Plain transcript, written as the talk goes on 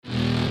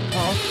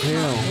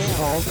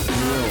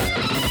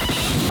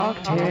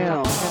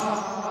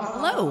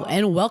Hello,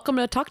 and welcome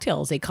to Talk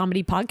Tales, a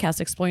comedy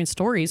podcast exploring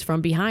stories from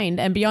behind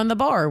and beyond the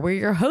bar. We're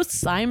your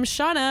hosts. I'm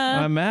Shauna.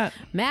 I'm Matt.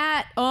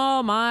 Matt,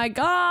 oh my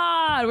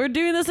God, we're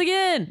doing this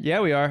again.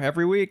 Yeah, we are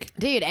every week.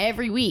 Dude,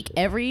 every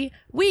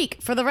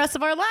week for the rest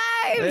of our lives.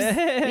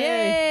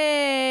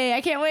 Hey. Yay!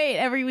 I can't wait.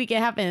 Every week it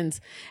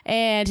happens.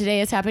 And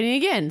today it's happening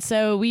again.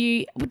 So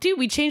we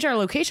changed our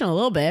location a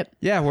little bit.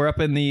 Yeah, we're up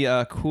in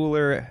the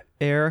cooler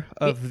air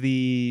of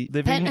the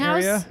living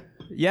Penthouse? area.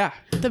 Yeah,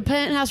 The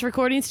Penthouse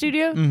recording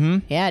studio? Mm-hmm.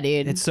 Yeah,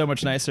 dude. it's so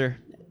much nicer.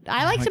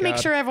 I like my to make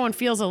God. sure everyone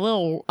feels a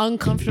little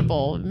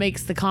uncomfortable. It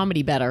makes the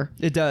comedy better.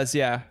 It does,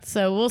 yeah.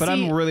 So we'll But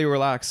see. I'm really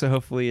relaxed, so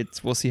hopefully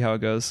we'll see how it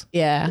goes.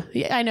 Yeah,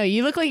 I know.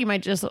 You look like you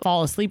might just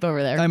fall asleep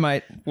over there. I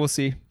might. We'll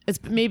see. It's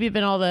maybe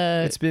been all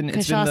the It's been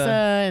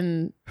cachaça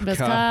and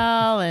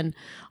mezcal and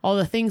all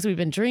the things we've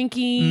been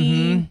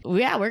drinking.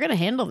 Yeah, we're going to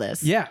handle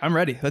this. Yeah, I'm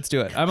ready. Let's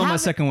do it. I'm on my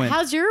second win.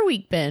 How's your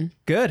week been?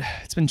 Good.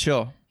 It's been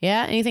chill.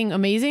 Yeah, anything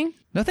amazing?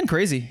 Nothing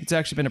crazy. It's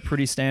actually been a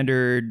pretty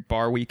standard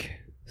bar week.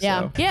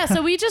 Yeah. So. Yeah.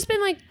 So we just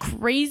been like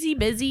crazy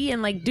busy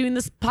and like doing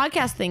this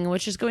podcast thing,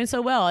 which is going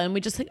so well. And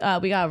we just,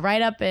 we got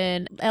right up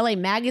in LA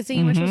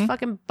Magazine, which was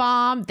fucking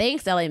bomb.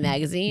 Thanks, LA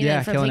Magazine, Yeah,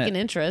 and for killing taking it.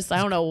 interest. I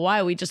don't know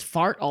why we just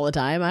fart all the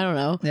time. I don't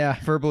know. Yeah,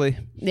 verbally.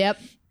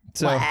 Yep.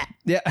 So Blah.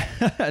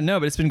 yeah, no,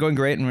 but it's been going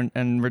great,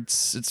 and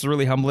it's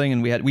really humbling,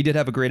 and we did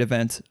have a great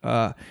event.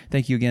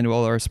 Thank you again to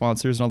all our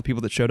sponsors and all the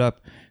people that showed up,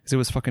 because it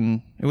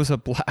was a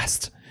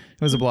blast.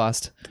 It was a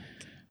blast.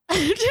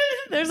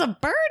 There's a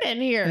bird in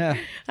here. Yeah.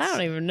 I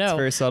don't even know. It's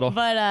very subtle.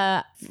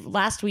 But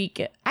last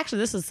week, actually,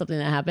 this is something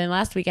that happened.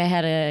 Last week, I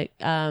had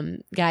a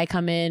guy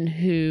come in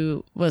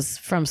who was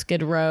from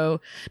Skid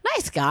Row.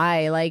 Nice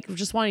guy, like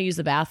just want to use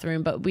the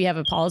bathroom, but we have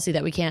a policy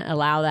that we can't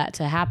allow that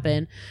to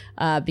happen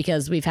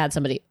because we've had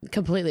somebody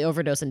completely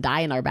overdose and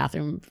die in our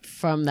bathroom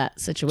from that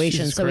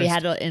situation. Jesus so we Christ.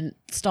 had to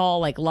install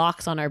like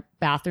locks on our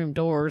bathroom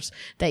doors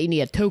that you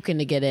need a token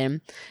to get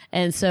in,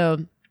 and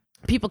so.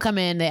 People come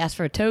in, they ask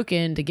for a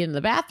token to get in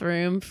the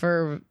bathroom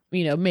for,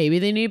 maybe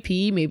they need to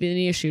pee, maybe they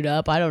need to shoot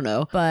up. I don't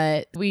know.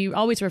 But we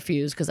always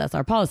refuse because that's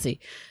our policy.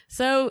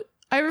 So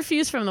I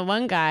refused from the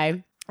one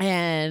guy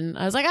and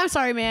I was like, I'm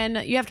sorry,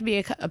 man. You have to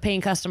be a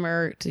paying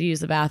customer to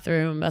use the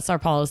bathroom. That's our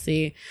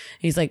policy.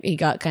 He's like, he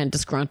got kind of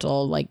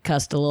disgruntled, like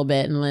cussed a little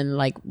bit and then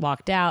like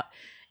walked out.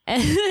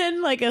 And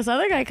then like this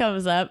other guy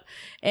comes up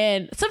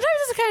and sometimes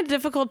it's kind of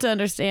difficult to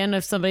understand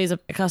if somebody's a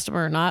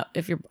customer or not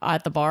if you're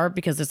at the bar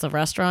because it's a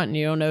restaurant and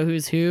you don't know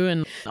who's who.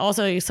 And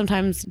also you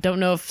sometimes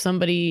don't know if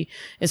somebody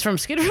is from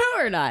Skid Row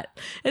or not.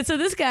 And so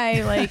this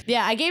guy like,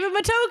 yeah, I gave him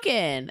a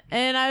token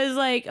and I was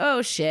like,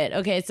 oh shit.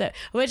 Okay. So,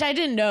 which I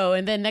didn't know.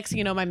 And then next thing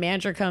you know, my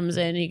manager comes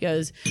in and he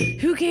goes,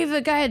 who gave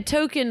the guy a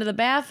token to the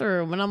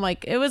bathroom? And I'm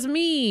like, it was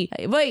me.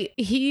 Wait,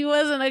 he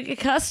wasn't a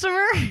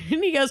customer?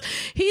 And he goes,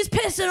 he's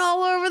pissing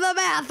all over the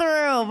bathroom.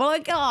 I'm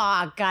like,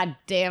 oh, God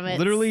damn it.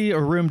 Literally a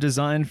room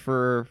designed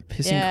for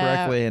pissing Yeah.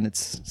 correctly, and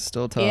it's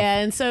still tough. Yeah,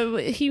 and so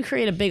he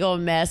created a big old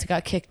mess,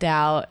 got kicked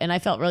out, and I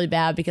felt really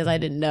bad because I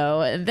didn't know.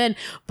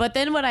 But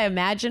then what I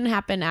imagine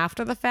happened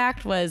after the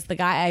fact was the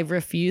guy I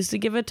refused to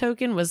give a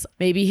token was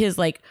maybe his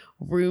like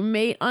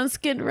roommate on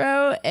Skid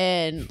Row,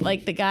 and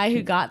like the guy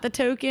who got the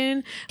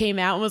token came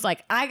out and was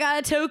like, I got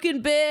a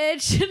token,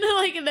 bitch.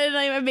 And then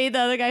I made the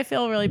other guy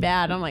feel really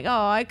bad. I'm like,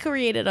 oh, I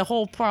created a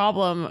whole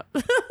problem.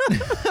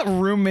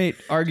 Roommate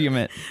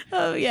argument.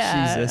 Oh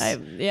yeah, Jesus.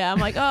 I'm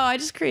like, oh, I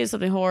just created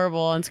something horrible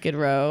on Skid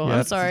Row. I'm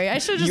Yep. sorry. I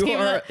should have just You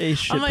given. are a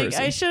shit I'm like,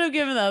 person. I should have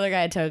given the other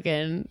guy a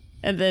token,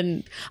 and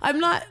then I'm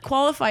not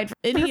qualified for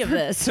any of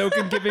this.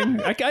 Token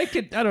giving. I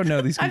don't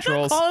know these I'm not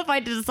controls.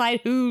 qualified to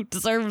decide who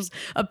deserves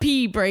a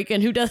pee break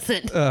and who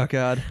doesn't. Oh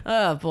God.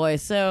 Oh boy.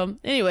 So,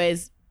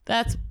 anyways,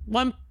 that's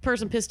one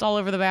person pissed all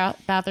over the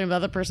bathroom, the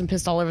other person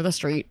pissed all over the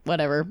street.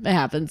 Whatever, it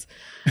happens.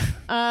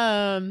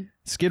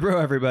 Skid Row,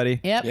 everybody.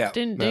 Yep. Yeah.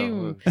 Didn't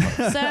No. do.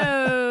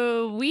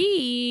 So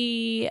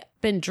we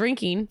been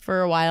drinking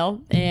for a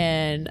while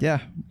and Yeah,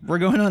 we're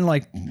going on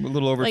like a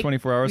little over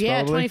 24 hours. yeah,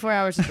 probably. 24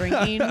 hours of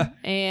drinking.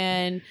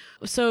 And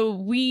so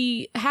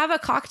we have a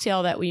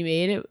cocktail that we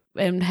made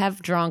and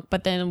have drunk,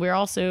 but then we're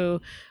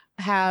also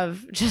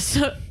have just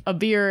a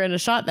beer and a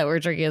shot that we're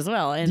drinking as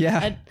well. And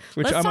Yeah,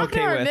 which let's I'm talk okay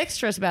to our with.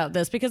 mixtress about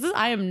this because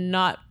I am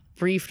not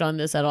briefed on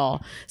this at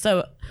all.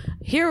 So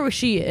here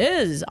she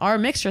is, our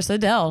mixtress,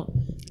 Adele.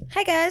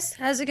 Hi guys,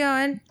 how's it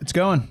going? It's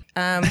going.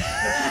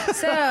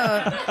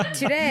 So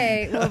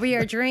today what we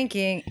are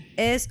drinking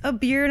is a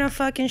beer and a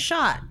fucking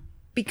shot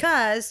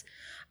because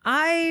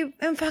I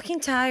am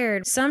fucking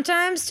tired.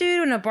 Sometimes, dude,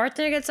 when a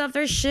bartender gets off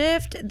their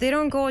shift, they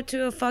don't go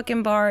to a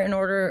fucking bar and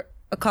order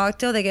a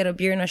cocktail. They get a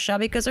beer and a shot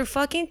because they're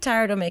fucking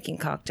tired of making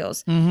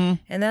cocktails. Mm-hmm.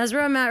 And that's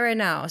where I'm at right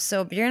now.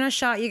 So beer and a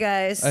shot, you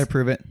guys. I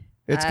approve it.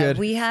 It's good.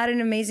 We had an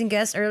amazing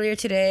guest earlier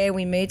today.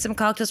 We made some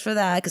cocktails for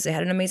that because they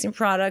had an amazing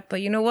product. But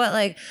you know what?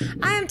 Like,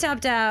 I am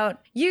tapped out.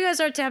 You guys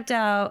are tapped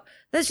out.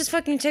 Let's just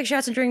fucking take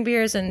shots and drink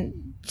beers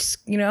and just,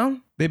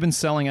 They've been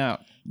selling out.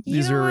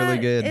 These You know are really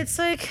what? good. It's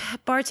like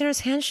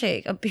bartender's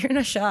handshake, a beer and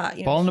a shot.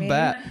 You know Ball in what the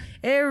I mean? bat.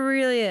 It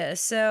really is.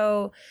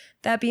 So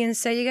that being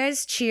said, you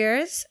guys,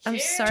 cheers. I'm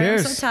sorry I'm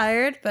Cheers. so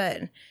tired,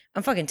 but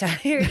I'm fucking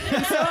tired.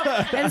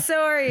 and so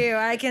are you.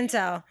 I can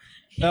tell.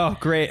 Oh,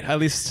 great. At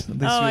least Oh you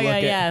my look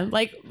god, it. yeah.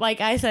 Like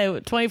I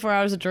said, 24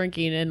 hours of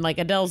drinking, and like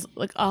Adele's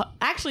like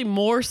actually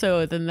more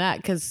so than that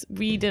because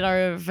we did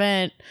our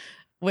event,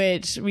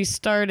 which we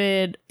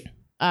started.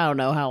 I don't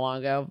know how long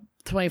ago.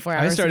 24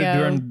 hours I started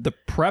ago. doing the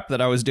prep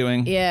that I was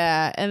doing.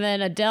 Yeah, and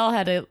then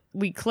Adele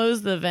we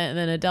closed the event, and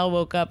then Adele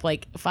woke up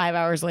like 5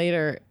 hours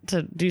later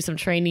to do some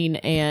training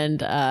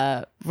and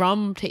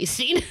rum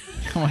tasting.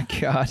 Oh my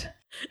god.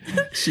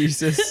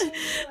 Jesus.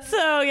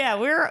 So yeah,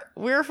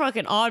 we're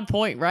fucking on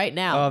point right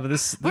now. Oh,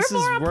 this we're is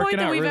more on working point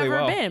than out we've really ever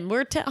well. been.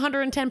 We're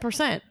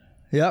 110%.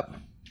 Yep.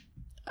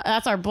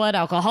 That's our blood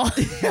alcohol.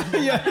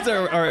 Yeah, it's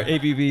our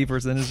ABV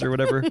percentage or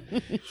whatever.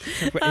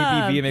 But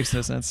ABV makes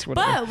no sense.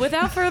 Whatever. But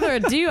without further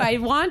ado, I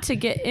want to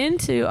get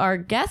into our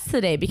guests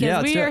today because Yeah,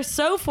 let's we do are it.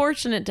 so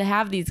fortunate to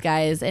have these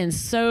guys and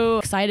so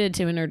excited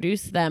to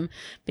introduce them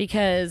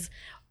because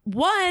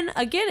one,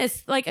 again,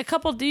 it's like a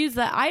couple dudes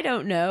that I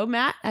don't know.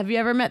 Matt, have you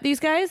ever met these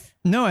guys?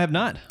 No, I have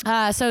not.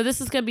 So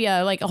this is gonna be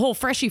a whole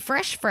fresh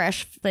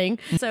thing.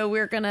 So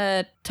we're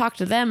gonna talk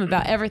to them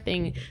about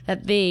everything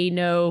that they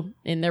know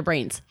in their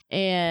brains.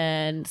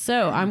 And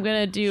so I'm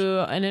gonna do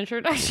an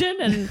introduction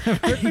and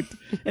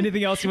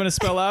Anything else you want to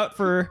spell out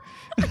for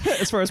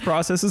as far as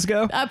processes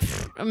go?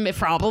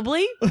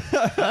 probably.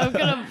 I'm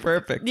gonna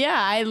Perfect. Yeah,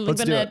 I'm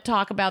Let's do gonna it.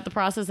 talk about the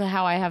process of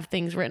how I have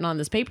things written on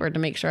this paper to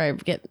make sure I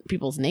get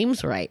people's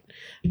names right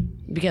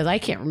because I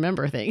can't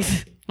remember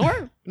things.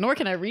 Nor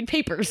can I read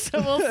papers. So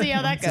we'll see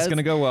how that It's goes.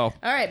 gonna go well.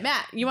 All right,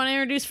 Matt, you want to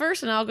introduce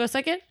first, and I'll go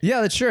second.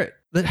 Yeah, that's sure.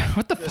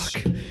 What the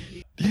fuck?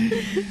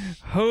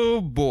 Oh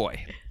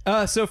boy.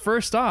 So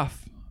first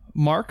off,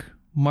 Mark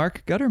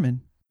Gutterman.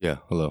 Yeah,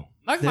 hello.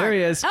 Mark. There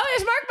he is. Oh,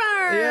 it's Mark.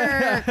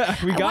 Yeah,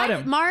 we got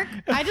him. Mark,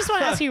 I just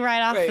want to ask you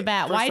right off Wait, the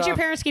bat. first Why did your off-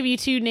 parents give you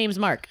two names,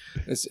 Mark?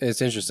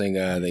 It's interesting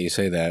that you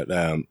say that.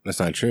 That's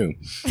not true.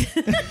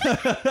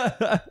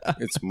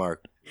 It's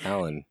Mark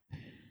Allen.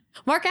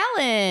 Mark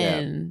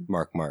Allen.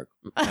 Mark. Wait,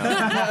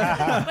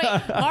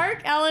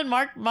 Mark Allen.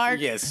 Mark.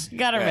 Yes.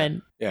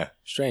 Gutterman. Yeah.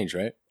 Strange,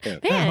 right? Yeah.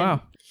 Man. Oh,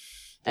 wow.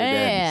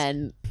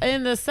 And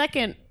in the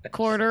second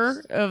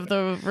quarter of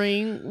the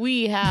ring,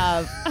 we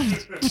have.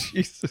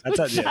 Jesus. That's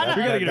a, yeah,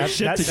 We gotta get our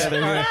shit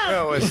together here.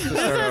 No, let's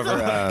start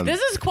over. This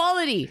is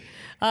quality.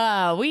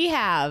 We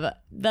have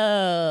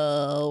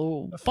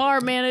the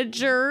bar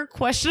manager,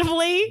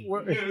 questionably.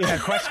 Yeah,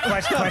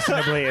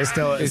 questionably is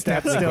still It's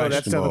that's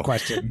definitely still the questionable.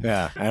 question.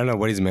 Yeah, I don't know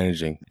what he's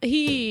managing.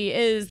 He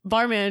is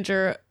bar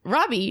manager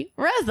Robbie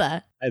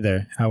Reza. Hi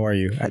there, how are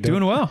you?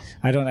 Doing well.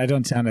 I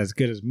don't sound as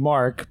good as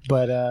Mark,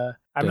 but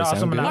I'm Do I not also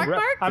sound good? not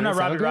Mark? I'm not Do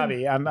I sound Robbie.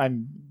 good?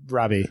 I'm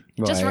Robbie.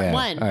 Well, Just yeah.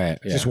 one. All right.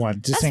 Yeah. Just one.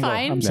 Just That's single.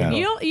 fine. I'm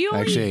single. You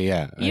Actually,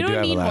 yeah. I you do don't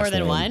have a need more last than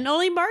name. one.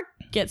 Only Mark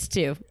gets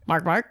two.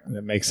 Mark.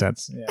 That makes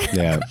sense. Yeah.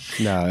 Yeah.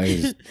 No,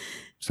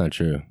 it's not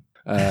true.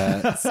 So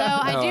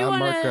I do I'm want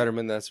Mark to.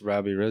 Gutterman. That's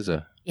Robbie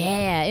Rizza.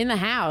 Yeah, in the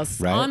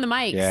house, Right? on the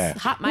mics, Yeah.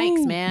 hot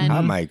mics, man.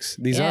 Hot mics.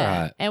 These yeah. are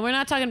hot. And we're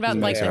not talking about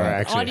These like mics are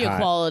actually audio hot.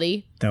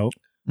 quality. Nope.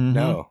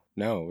 Mhm.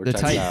 No. We're They're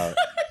talking tight. about.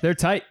 They're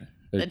tight.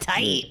 They're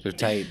tight. They're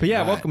tight. But yeah,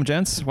 hot. welcome,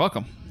 gents.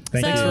 Welcome.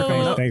 Thanks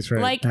So,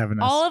 for like having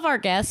us. all of our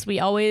guests, we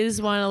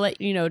always want to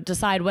let you know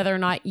decide whether or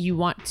not you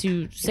want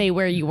to say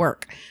where you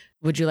work.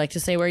 Would you like to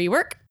say where you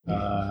work?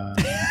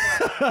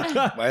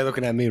 Why are you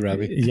looking at me,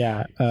 Robbie?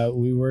 Yeah,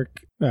 we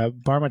work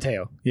Bar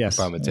Mateo. Yes,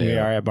 Bar Mateo. we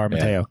are at Bar Yeah.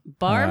 Mateo.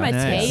 Bar nice.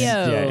 Mateo.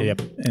 Yeah,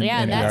 yep.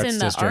 And that's in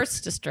the District.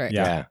 Arts District.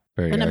 Yeah.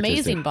 Very An artistic.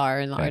 amazing bar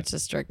in the Yeah. Arts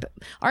District.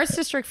 Arts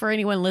District, for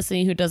anyone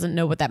listening who doesn't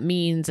know what that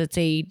means, it's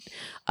a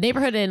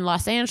neighborhood in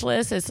Los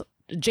Angeles. It's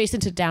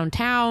adjacent to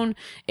downtown.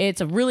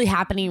 It's a really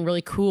happening,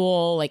 really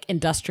cool, like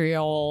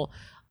industrial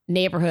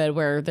neighborhood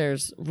where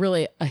there's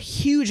really a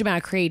huge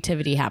amount of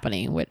creativity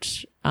happening,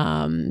 which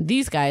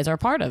these guys are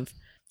part of.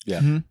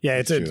 Yeah. Yeah,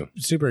 it's True.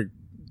 a super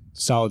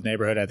solid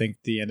neighborhood. I think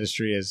the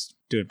industry is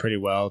doing pretty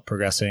well,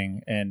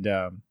 progressing, and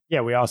yeah,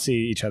 we all see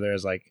each other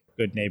as like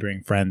good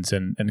neighboring friends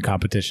and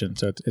competition.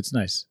 So it's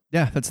nice.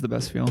 Yeah, that's the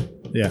best feeling.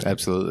 Yeah.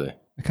 Absolutely.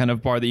 The kind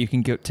of bar that you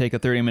can take a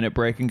 30-minute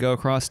break and go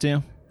across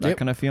to. That Yep.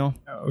 kind of feel.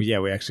 Oh, yeah,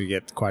 we actually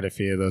get quite a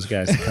few of those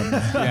guys to come.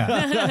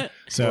 Yeah.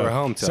 So We're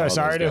home to so all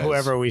sorry those to guys.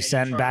 whoever we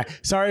send back.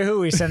 Sorry who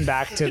we send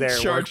back to their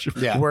Charge.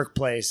 Yeah.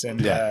 workplace, and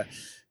Yeah.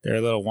 they're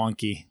a little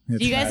wonky. Do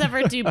you guys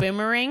ever do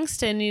boomerangs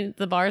to any of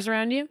the bars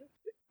around you?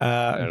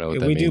 I don't know what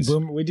that we means.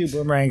 we do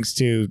boomerangs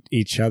to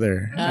each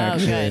other. Oh,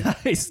 actually, good.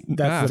 Nice.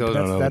 that's Still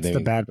don't know that's what the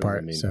they- bad what does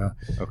part. that mean? So.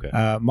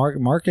 Okay.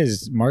 Mark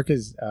is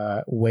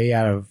way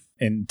out of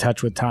in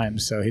touch with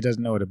times, so he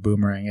doesn't know what a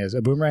boomerang is.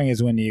 A boomerang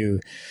is when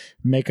you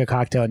make a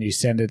cocktail and you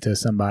send it to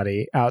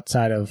somebody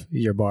outside of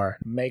your bar.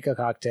 Make a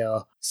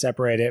cocktail,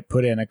 separate it,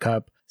 put it in a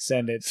cup,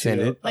 send it. Send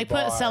to it. a Like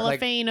bar. put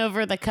cellophane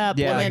over the cup.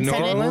 Yeah, and like then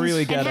send New it. Orleans? really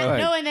And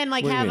ghetto. and then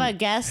like What do you have a mean?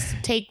 guest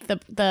take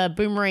the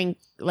boomerang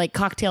like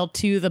cocktail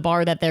to the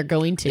bar that they're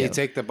going to. They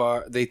take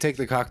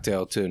the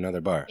cocktail to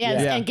another bar.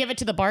 Yeah, Yeah. and give it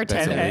to the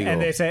bartender. That's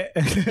And they say,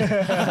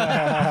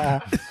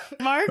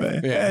 Mark,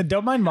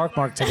 don't mind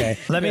Mark today.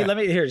 Let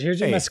me. Here's your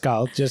Hey.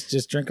 mezcal.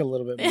 Just drink a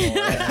little bit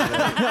more.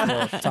 And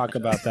we'll talk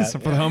about that. For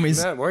the I'm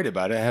homies. not worried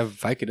about it. I have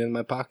Vicodin in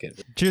my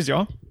pocket. Cheers,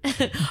 y'all. I was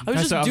Nice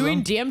just to have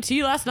doing them.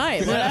 DMT last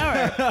night.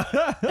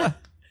 Whatever.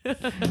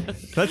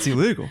 That's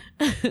illegal.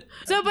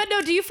 So, but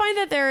no, do you find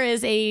that there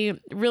is a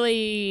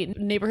really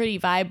neighborhoody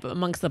vibe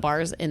amongst the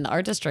bars in the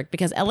art district?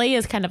 Because LA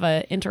is kind of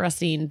an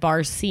interesting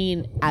bar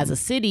scene as a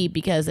city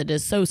because it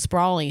is so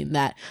sprawling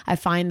that I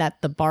find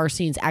that the bar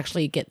scenes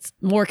actually gets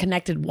more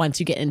connected once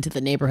you get into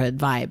the neighborhood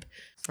vibe.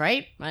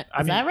 Right?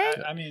 Is that right?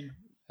 I mean,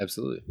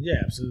 Absolutely.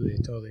 yeah, absolutely,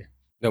 totally.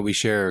 No, we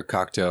share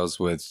cocktails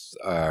with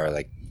our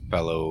like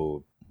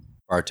fellow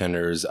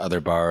bartenders,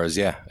 other bars.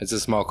 Yeah, it's a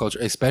small culture,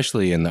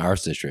 especially in the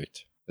arts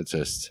district. It's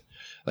just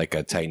like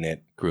a tight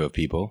knit crew of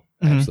people.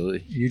 Mhm.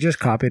 Absolutely. You just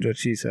copied what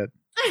she said.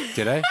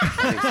 Did I? I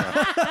think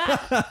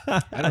so.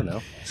 I don't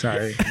know.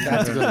 Sorry. I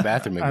have to go to the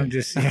bathroom again. I'm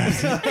just.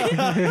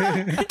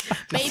 Yeah.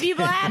 Baby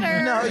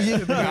bladder. Nah,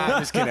 I'm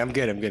just kidding. I'm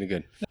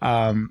good.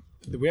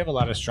 We have a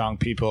lot of strong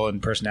people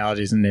and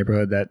personalities in the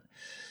neighborhood that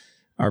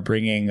are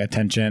bringing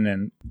attention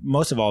and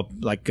most of all,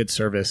 like good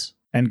service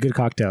and good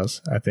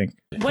cocktails, I think.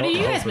 What have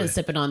you guys been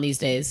sipping on these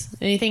days?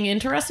 Anything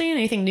interesting?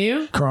 Anything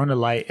new? Corona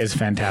Light is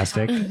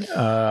fantastic.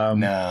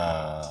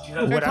 No.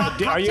 What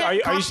are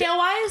you cocktail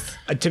wise?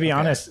 to be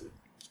honest,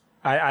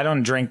 I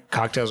don't drink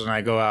cocktails when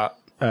I go out.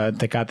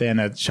 Tecate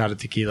and a shot of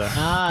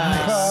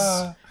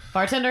tequila.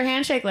 Bartender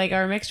handshake, like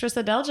our mixtress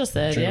Adele just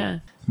said. Yeah.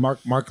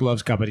 Mark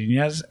loves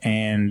caipirinhas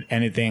and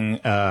anything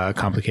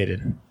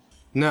complicated.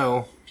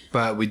 No,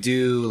 but we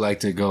do like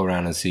to go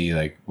around and see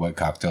like what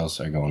cocktails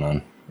are going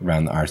on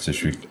around the arts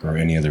district or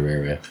any other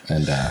area.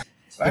 And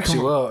actually,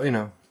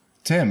 well,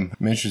 Tim,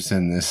 I'm interested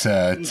in this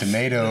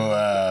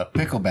tomato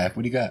pickleback.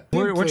 What do you got?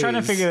 We're trying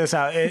to figure this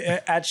out.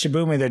 At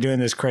Shibumi, they're doing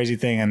this crazy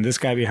thing, and this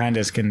guy behind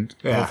us can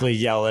hopefully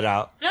yell it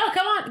out. No,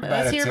 come on.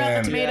 Let's hear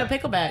about the tomato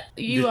pickleback.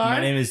 You are? My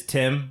name is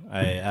Tim.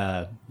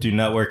 I do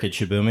not work at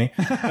Shibumi.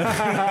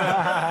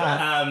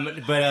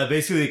 But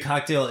basically, the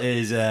cocktail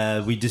is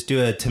we just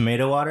do a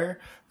tomato water,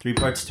 3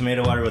 parts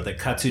tomato water with a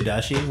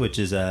katsudashi, which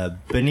is a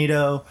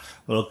bonito,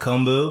 little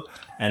kombu,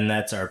 and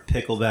that's our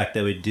pickleback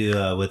that we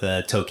do with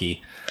a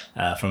toki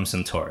from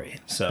Suntory.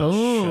 So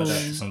shout out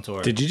to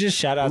Suntory. Did you just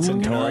shout out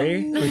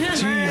Suntory?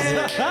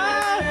 Jesus.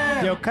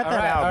 Yo, cut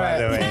that out, by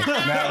the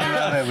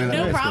way.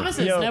 No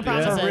promises. Yo, No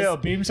promises. for real,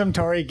 beam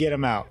Suntory, get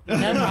him out.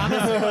 No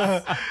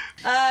promises.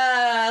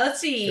 Let's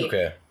see.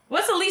 Okay.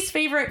 What's the least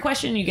favorite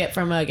question you get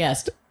from a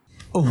guest?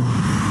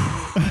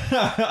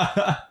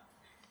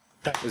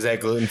 Is that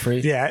gluten free?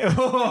 Yeah.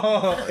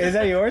 Is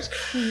that yours?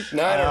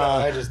 No, I don't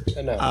know. I just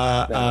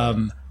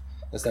no.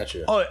 That's not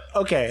true. Oh,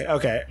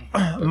 okay.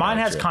 Mine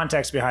has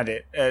context behind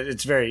it.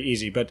 It's very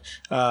easy, but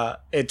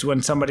it's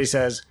when somebody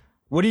says,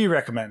 "What do you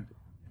recommend?"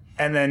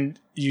 And then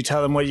you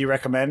tell them what you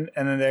recommend,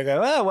 and then they go,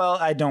 "Oh, well,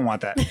 I don't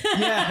want that."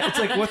 Yeah, it's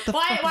like, what the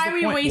Why are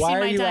we point? wasting Why are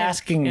my you time?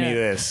 asking me Yeah.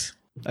 this?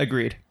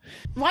 Agreed.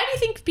 Why do you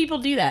think people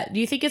do that? Do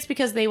you think it's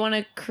because they want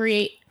to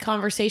create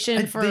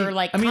conversation for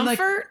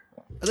comfort?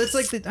 That's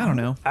like, I don't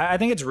know. I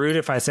think it's rude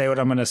if I say what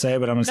I'm going to say,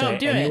 but I'm going to No, say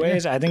do it it.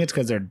 anyways. I think it's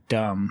because they're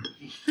dumb.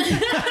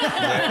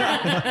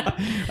 I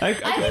I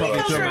think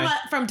it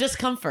comes from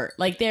discomfort.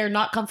 Like they're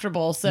not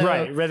comfortable. So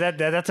Right. But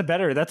that's a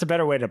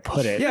better way to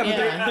put it. Yeah, but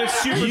they're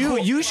super cool.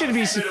 You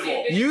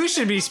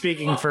should be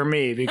speaking for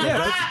me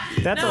because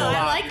that's No, a I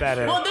lot like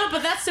better. Well, no,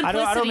 but that's I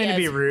simplicity. don't mean to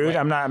be rude.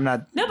 I'm not.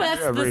 No, but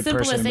that's a the rude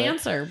simplest person, but-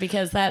 answer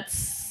because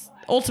that's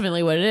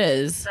ultimately what it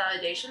is.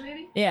 Validation,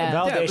 maybe? Yeah.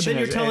 Yeah, but then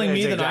you're telling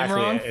me that I'm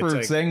wrong for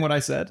saying. saying what I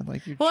said.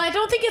 Like, Well, I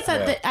don't think it's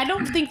that. I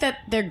don't think that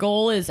their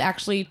goal is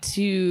actually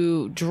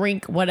to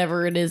drink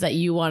whatever it is that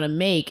you want to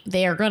make.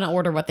 They are going to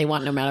order what they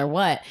want no matter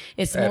what.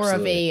 It's more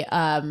Absolutely.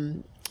 of a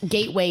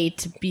gateway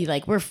to be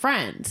like we're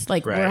friends,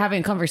 like we're Right. having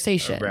a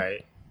conversation,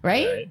 Right.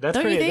 right? That's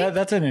Don't you pretty. think?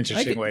 That's an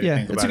interesting way to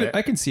think it's about a good, it.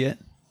 I can see it.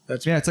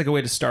 That's Yeah, it's like a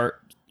way to start,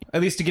 at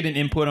least to get an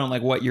input on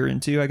like what you're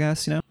into, I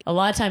guess, A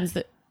lot of times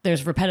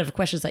there's repetitive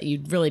questions that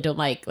you really don't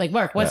like. Like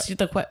Mark, what's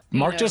the question?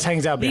 Mark just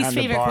hangs out behind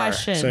the favorite bar,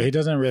 question. so he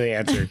doesn't really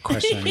answer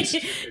questions.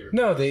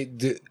 No, they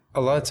do. A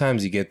lot of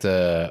times you get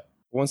the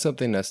want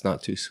something that's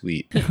not too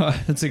sweet.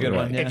 That's a good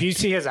one. Yeah. If you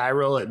see his eye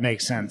roll, it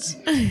makes sense.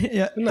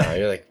 No,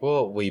 you're like,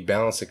 well, we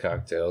balance the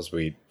cocktails.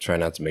 We try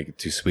not to make it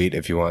too sweet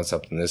if you want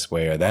something this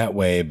way or that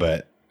way.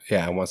 But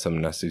yeah, I want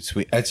something not too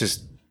sweet. That's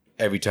just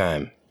every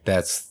time.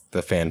 That's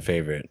the fan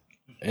favorite.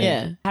 And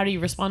Yeah. How do you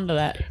respond to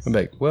that? I'm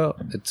like, well,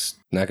 it's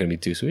not going to be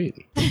too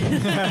sweet.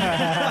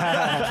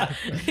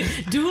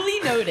 Duly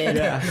noted.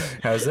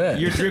 How's that?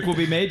 Your drink will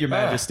be made, Your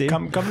Majesty.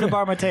 Come to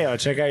Bar Mateo.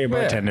 Check out your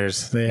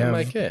bartenders. They I'm have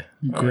like, yeah.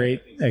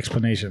 great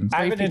explanations. I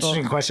have an people.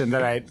 interesting question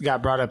that I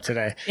got brought up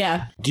today.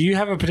 Yeah. Do you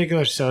have a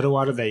particular soda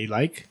water that you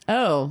like?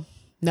 Oh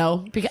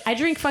no, because I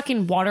drink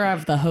fucking water out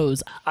of the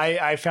hose.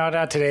 I found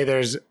out today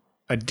there's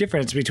a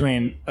difference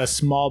between a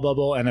small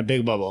bubble and a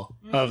big bubble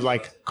of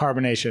like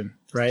carbonation,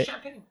 right?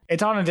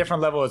 It's on a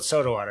different level with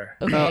soda water.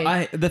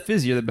 Okay. The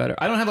fizzier the better.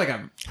 I don't have like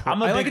a.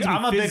 I'm I a like big, it to be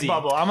I'm a big fizzy.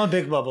 bubble. I'm a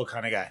big bubble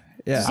kind of guy.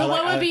 Yeah. so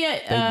what would be an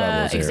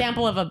bubbles here.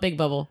 example of a big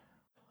bubble?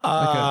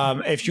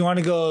 If you want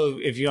to go,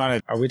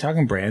 are we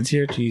talking brands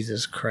here?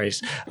 Jesus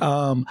Christ.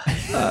 bubble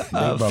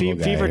guy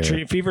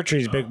here. Fever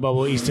Tree's big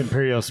bubble, East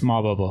Imperial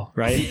small bubble,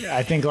 right?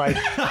 I think like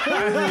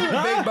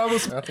Big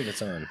bubbles. I don't think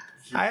it's on.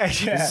 yeah.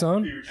 It's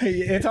on.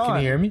 It's on. Can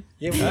you hear me?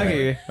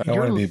 Okay. I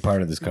want to be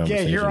part of this Yeah,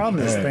 conversation. you're on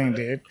this thing,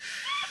 dude.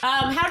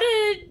 How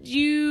did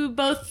you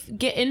both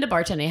get into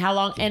bartending?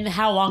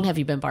 How long have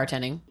you been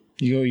bartending?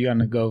 You want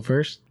to go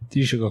first?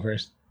 You should go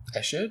first.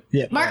 I should.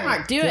 Yeah.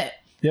 Mark, do it.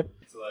 Yep.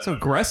 So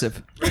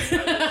aggressive. All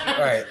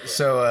right.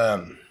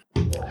 So,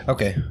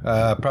 okay.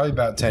 Probably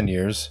about 10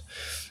 years.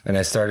 And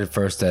I started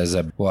first as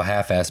a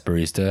half-ass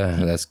barista.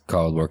 That's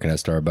called working at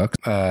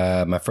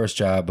Starbucks. My first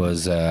job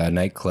was a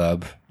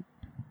nightclub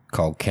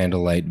called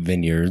Candlelight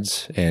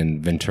Vineyards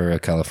in Ventura,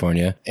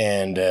 California.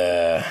 And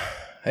I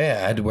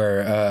had to wear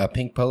a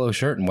pink polo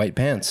shirt and white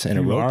pants and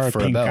a You are rope a for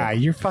a pink belt. guy.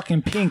 You're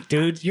fucking pink,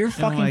 dude. You're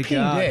fucking my pink.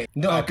 God. Yeah.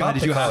 No, Oh, I God, popped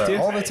did the you have collar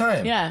to? all the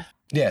time. Yeah.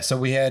 Yeah, so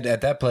we had, at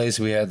that place,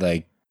 we had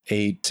like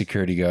 8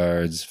 security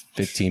guards,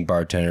 15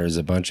 bartenders,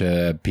 a bunch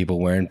of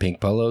people wearing pink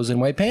polos and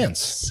white pants.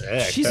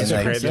 Sick. Jesus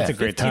That's a Christ.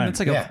 great Yeah. time. It's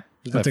like Yeah.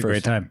 That's a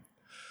great time.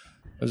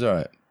 It was all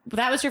right. But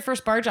that was your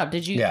first bar job.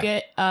 Did you Yeah.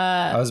 get?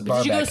 I was bar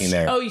did you go backing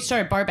there. Oh, you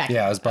started bar backing.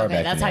 Yeah, I was bar Okay,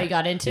 backing that's how there. you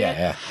got into Yeah, it.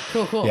 yeah.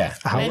 Cool. Yeah.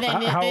 And then,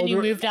 How then old you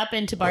were- moved up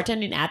into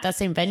bartending at that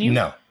same venue.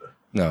 No,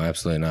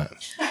 absolutely not.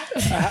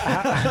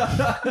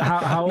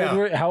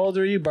 How old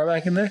were you bar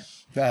back in there?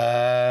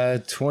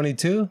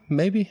 22,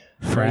 maybe?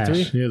 Fresh.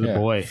 23? You're the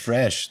boy.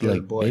 Fresh,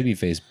 like baby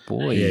face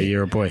boy. Yeah,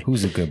 you're a boy.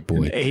 Who's a good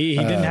boy? He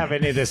didn't have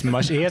any of this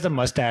He has a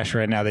mustache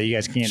right now that you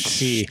guys can't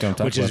see, don't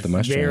talk which about is the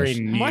mustache. very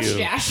new.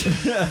 Mustache.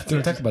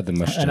 Don't talk about the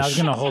mustache. And I was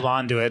gonna hold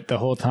on to it the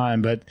whole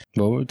time, but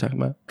What were we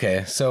talking about?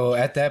 Okay, so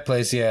at that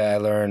place, I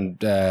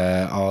learned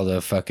all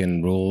the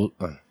fucking rules.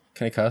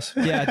 Can I cuss?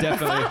 Yeah,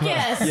 definitely.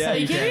 Yes. Yeah, Are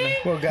you you kidding me?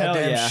 Well,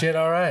 goddamn yeah. shit,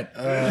 all right.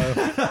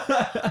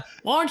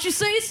 Why don't you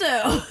say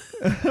so?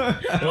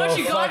 Why don't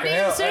you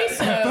goddamn say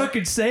so?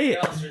 Fucking say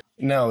it.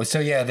 No,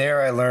 so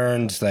there I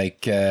learned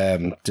like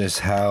just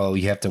how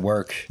you have to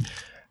work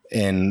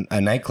in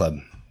a nightclub,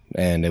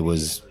 and it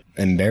was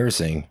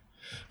embarrassing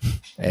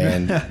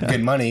and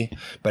good money,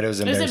 but it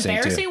was It was embarrassing,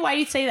 embarrassing. too. Why do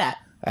you say that?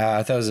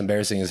 I thought it was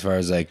embarrassing as far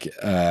as like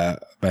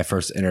my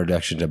first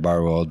introduction to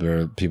bar world,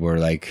 where people were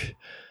like,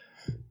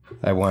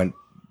 "I want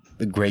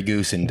the Grey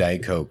Goose and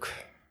Diet Coke,"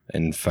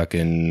 and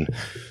fucking,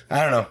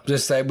 I don't know,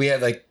 just like we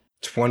had like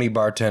 20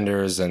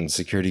 bartenders and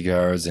security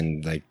guards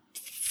and like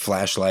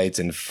flashlights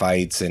and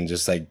fights and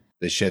just like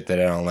the shit that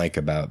I don't like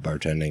about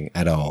bartending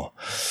at all.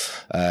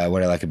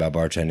 What I like about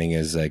bartending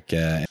is like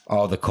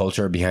all the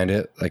culture behind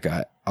it, like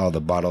all the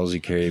bottles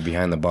you carry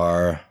behind the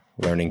bar,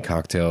 learning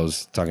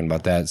cocktails, talking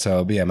about that.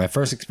 So, but yeah, my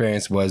first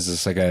experience was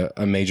just like a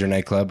major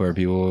nightclub where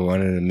people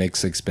wanted to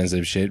mix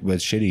expensive shit with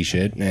shitty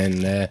shit,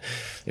 and it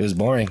was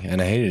boring,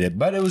 and I hated it,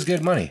 but it was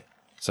good money.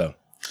 So,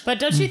 But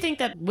don't you think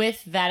that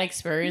with that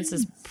experience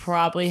has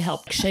probably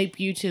helped shape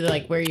you to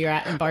like where you're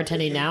at in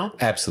bartending now?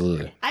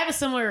 absolutely. I have a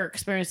similar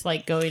experience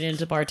like going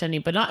into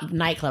bartending, but not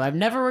nightclub. I've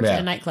never worked Yeah. at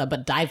a nightclub,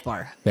 but dive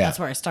bar. Yeah. That's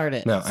where I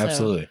started. No, So-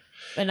 absolutely.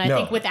 And I No.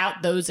 think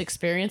without those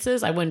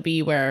experiences, I wouldn't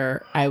be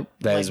where I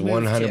That like, is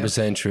moved to.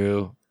 100%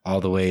 true all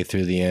the way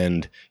through the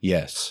end.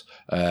 Yes.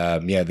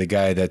 The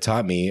guy that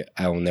taught me,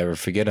 I will never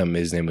forget him.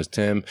 His name was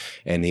Tim,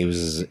 and he would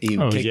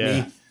kick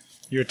me.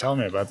 You were telling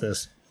me about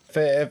this.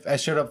 If I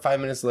showed up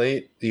 5 minutes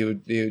late, he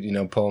would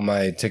pull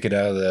my ticket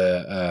out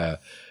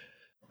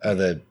of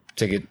the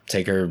ticket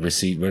taker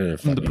receipt. Whatever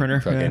The printer,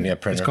 printer.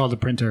 It's called a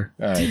printer.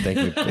 All right, thank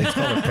you. It's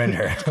called a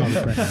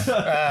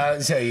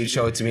printer. So he'd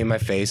show it to me in my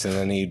face, and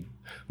then he'd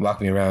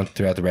walk me around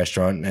throughout the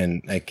restaurant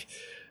and like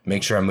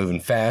make sure I'm moving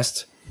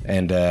fast.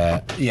 And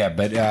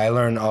but I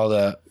learned all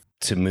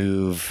to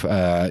move.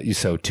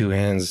 So two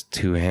hands in,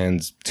 two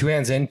hands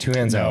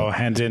No, out.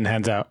 hands in,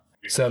 hands out.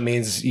 So it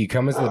means you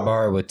come into the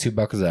bar with 2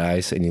 buckets of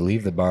ice, and you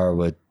leave the bar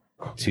with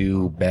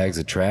 2 bags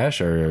of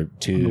trash or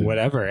 2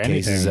 Whatever,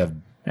 cases anything. of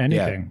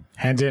Anything.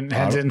 Hands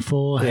in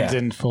full, hands Yeah.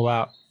 in full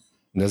out.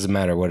 Doesn't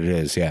matter what it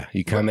is. Yeah,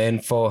 you come in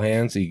full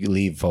hands, you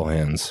leave full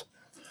hands.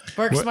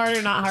 Work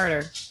smarter, not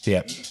harder.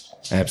 Yep,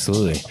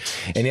 absolutely.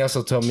 And he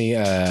also told me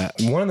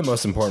one of the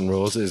most important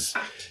rules is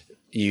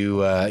you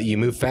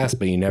move fast,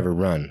 but you never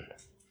run.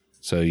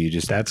 So you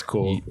just That's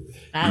cool.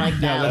 I like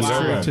that. That's a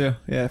lot. true run. too.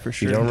 Yeah, for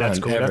sure. you don't That's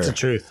run cool. ever That's the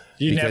truth.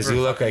 You because never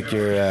you look like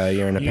you're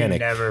in a you panic.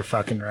 never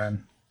fucking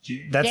run.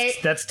 That's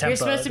tempo. You're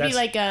supposed to be That's-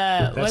 like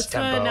a what's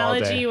tempo the all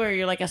analogy day. where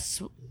you're like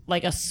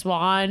a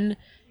swan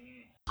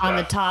on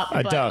the top,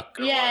 A but- duck.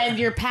 Yeah, and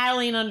you're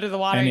paddling under the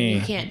water and Any-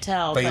 you can't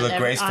tell. But you look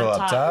every- graceful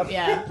on up top?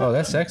 Yeah. Oh,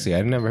 that's sexy.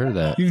 I've never heard of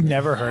that. You've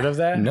never heard of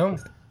that? No.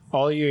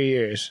 All your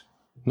years.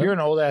 You're an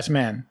old ass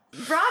man.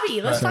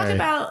 Robbie, let's talk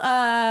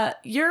about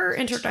your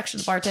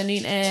introduction to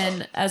bartending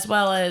and as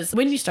well as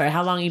when you started,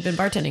 how long you've been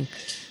bartending.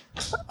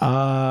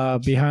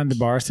 Behind the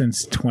bar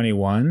since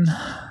 21.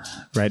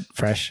 right?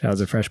 Fresh. I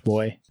was a fresh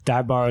boy.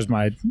 Dive bar was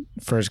my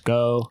first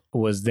go.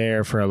 Was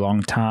there for a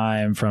long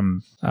time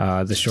from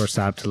the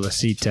shortstop to La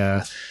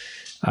Cita.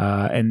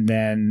 And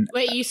then,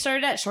 Wait, you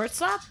started at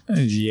shortstop?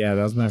 yeah,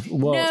 that was my.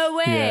 Well, No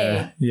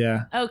way.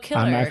 Yeah. Oh,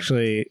 killer. I'm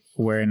actually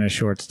wearing a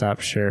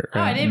shortstop shirt Oh,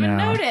 right I didn't even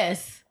now.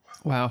 notice.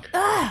 Wow.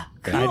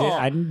 Cool.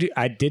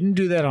 I didn't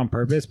do that on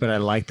purpose, but I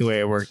like the way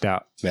it worked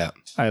out. Yeah.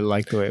 I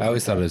like the way it I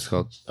always worked thought it was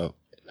called. Oh.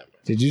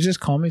 Did you just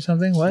call me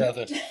something? What?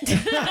 Nothing.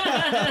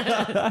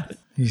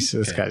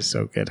 This guy's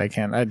so good.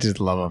 I just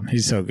love him.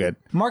 He's so good.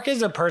 Mark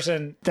is a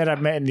person that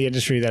I've met in the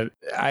industry that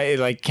I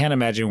like can't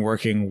imagine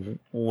working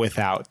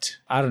without.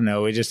 I don't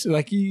know. We just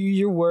like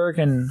you work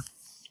and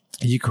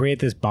you create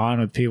this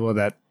bond with people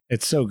that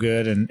it's so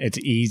good and it's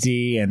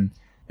easy and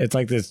it's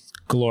like this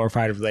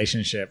glorified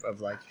relationship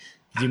of like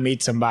you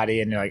meet somebody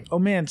and you're like, oh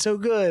man, so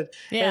good.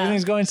 Yeah.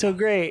 Everything's going so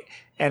great.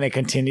 And it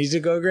continues to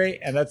go great.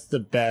 And that's the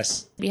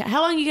best. Yeah.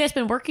 How long you guys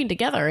been working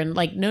together and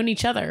like known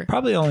each other?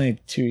 Probably only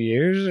 2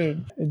 years.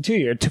 2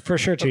 years. For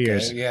sure 2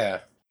 years. Yeah.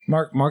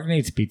 Mark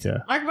needs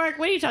pizza. Mark,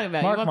 what are you talking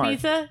about? Mark, you want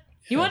pizza?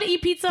 You want to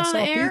eat pizza on the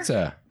air?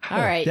 Pizza. All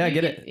right. Yeah, you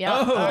get can- it. Yeah.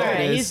 Oh, all there it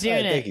right. is. He's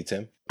doing Thank it. you,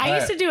 Tim. I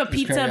used to do a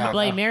pizza carry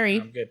Bloody on. Mary.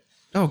 I'm good.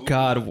 Oh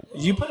God.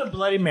 You put a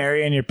Bloody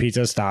Mary in your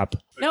pizza, stop.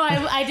 No,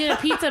 I did a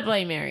pizza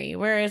Bloody Mary,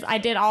 whereas I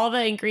did all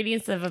the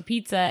ingredients of a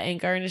pizza and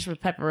garnished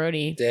with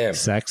pepperoni. Damn.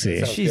 Sexy.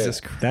 Sounds Jesus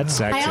good. Christ. That's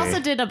sexy. I also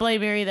did a Bloody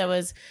Mary that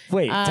was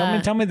Wait,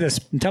 tell me this.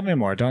 Tell me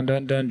more.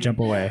 Don't jump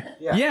away.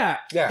 Yeah.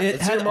 Yeah, It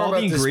let's hear had more all the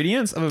about this.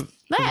 ingredients of.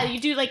 yeah. You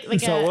do like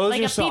So what was like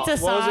your a salt?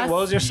 pizza What sauce.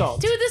 was your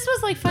salt? Dude, this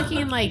was like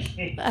fucking like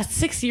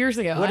 6 years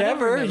ago. I don't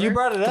Whatever. remember. You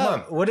brought it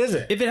up. on. What is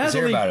it? If it has Let's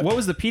hear only, about it. what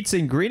was the pizza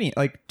ingredient?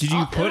 Like, did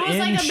you put it was in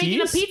like cheese?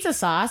 making a pizza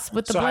sauce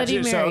with the Bloody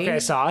Mary. So okay,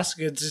 sauce.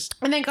 It's just,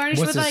 And then garnished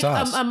What's with the like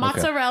sauce? a Okay.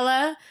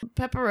 mozzarella,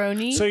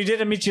 pepperoni. so you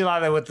did a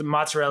michelada with the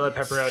mozzarella,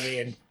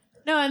 pepperoni, and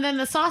No, and then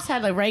the sauce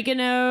had like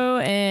oregano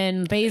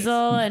and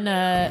basil and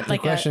The like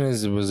question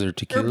is, was there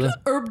tequila?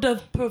 herb de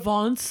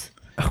Provence.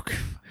 Okay.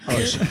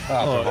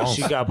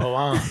 she got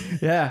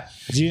Provence. Yeah.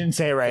 You didn't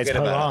say it right. It's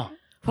Forget about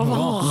Provence.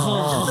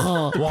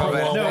 No,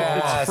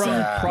 it's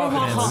from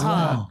Providence.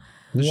 Provence.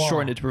 It's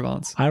shortened it to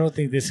Provence. I don't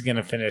think this is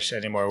gonna finish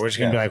anymore. We're just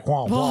gonna be like,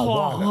 wah, wah,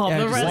 wah. Yeah,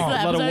 The just rest a of the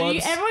lot of episode,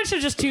 whoops. everyone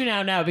should just tune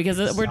out now because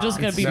we're just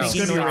going to be No,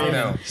 making no, noises.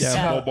 no.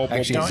 Yeah. Yeah.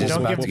 Actually, it's just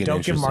about to get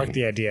Don't give Mark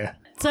interesting. the idea.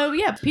 So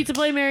yeah, pizza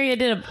Bloody Mary. I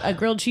did a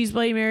grilled cheese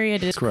Bloody Mary. I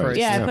did Gross.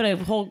 yeah, Yeah. I put a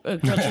whole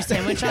grilled cheese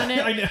sandwich on it.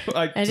 I know.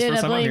 Like, I it's the did first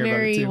a time I'm Bloody hearing about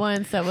it, Mary too.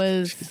 once that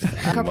was a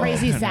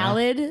caprese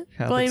salad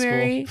Bloody school.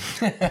 Mary.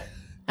 I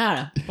don't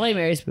know. Bloody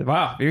Mary's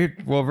Wow, you're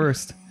well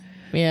versed.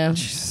 yeah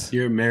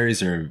Your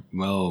Marys are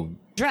well,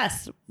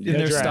 dressed. In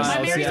their dressed. styles.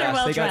 My Marys are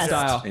well they got dressed.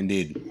 style.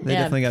 indeed. They Yeah.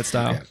 definitely got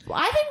style.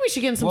 I think we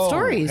should get in some Whoa,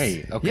 stories.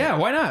 Hey, okay. Yeah,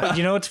 why not?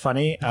 You know what's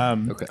funny?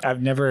 Okay.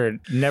 I've never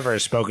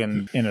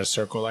spoken in a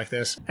circle like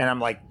this, and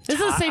I'm like, This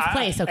is a safe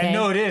place, okay? I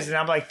know it is, and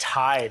I'm like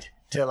tied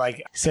to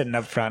like sitting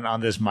up front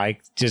on this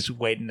mic, just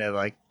waiting to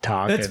like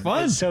talk. It's and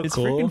fun. It's so it's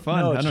cool. freaking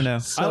fun. No, I don't know.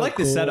 it's so I like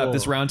this setup, cool.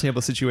 this round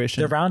table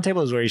situation. The round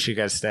table is where you should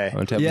guys stay.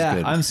 On top is Yeah,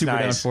 good. I'm super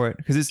down Nice. for it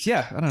because it's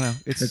I don't know.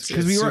 It's It's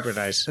because we were super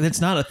nice. and it's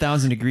not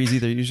 1,000 degrees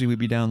either. Usually we'd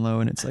be down low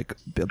and it's like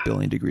a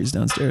billion degrees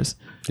downstairs.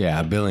 Yeah,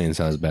 a billion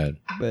sounds bad.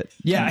 But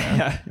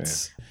yeah.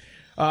 It's,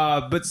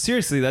 but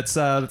seriously, that's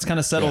kind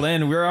of settled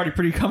in. We're already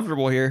pretty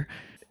comfortable here.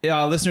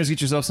 Listeners,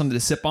 get yourself something to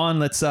sip on.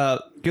 Let's go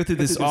through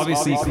this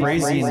obviously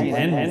crazy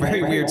and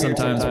very weird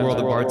sometimes world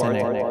of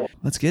bartending.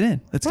 Let's get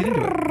in. Let's get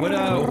into it.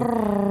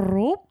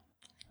 What?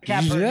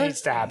 Capper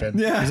needs to happen.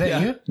 Yeah. Is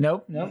that you?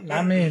 Nope,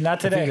 not me, not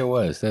I think today. it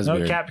was. That's No,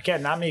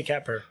 weird. not me,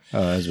 Capper.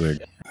 Oh, that's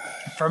weird.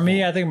 For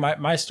me, I think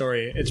my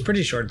story, it's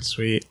pretty short and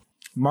sweet.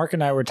 Mark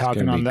and I were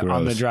talking gonna on be the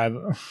gross. drive.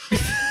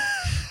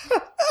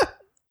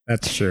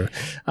 That's true.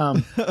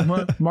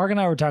 Mark and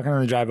I were talking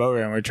on the drive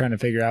over, and we're trying to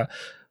figure out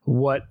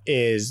what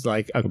is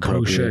like a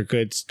kosher Appropriate.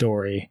 good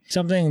story,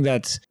 something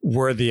that's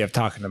worthy of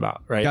talking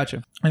about, right?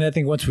 Gotcha. And I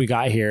think once we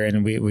got here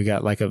and we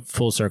got like a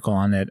full circle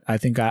on it, I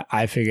think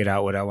I figured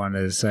out what I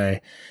wanted to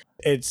say.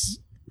 It's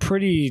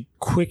pretty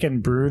quick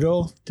and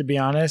brutal, to be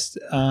honest.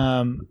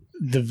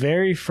 The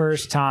very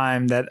first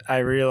time that I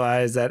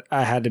realized that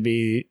I had to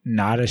be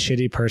not a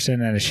shitty person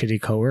and a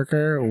shitty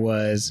coworker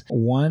was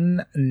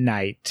one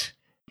night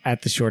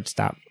at the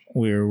shortstop.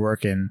 We were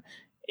working,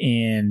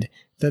 and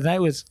the night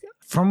was,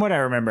 from what I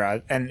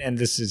remember, and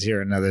this is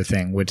here another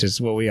thing, which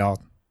is what we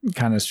all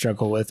kind of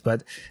struggle with,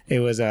 but it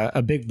was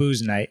a big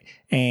booze night,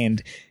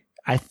 and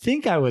I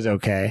think I was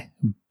okay,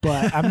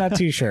 but I'm not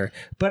too sure.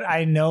 But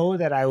I know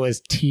that I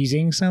was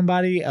teasing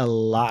somebody a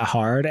lot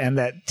hard, and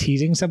that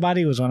teasing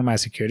somebody was one of my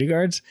security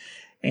guards,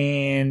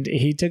 and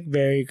he took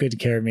very good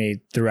care of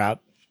me throughout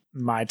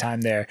my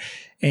time there.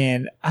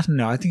 And I don't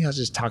know, I think I was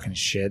just talking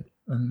shit,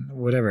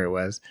 whatever it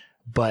was,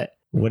 but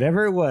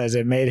whatever it was,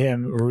 it made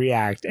him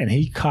react, and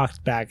he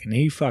cocked back, and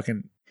he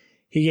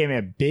gave me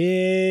a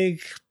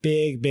big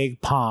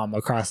palm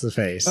across the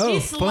face. Oh, He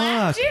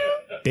slapped fuck.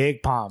 you?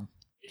 Big palm.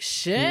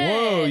 Shit.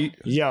 Whoa.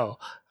 Yo,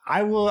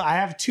 I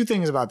have two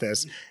things about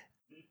this.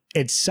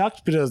 It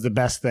sucked, but it was the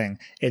best thing.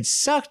 It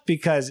sucked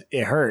because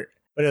it hurt,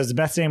 but it was the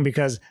best thing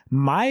because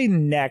my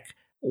neck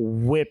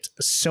whipped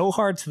so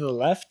hard to the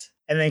left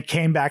and then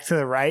came back to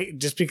the right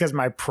just because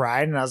my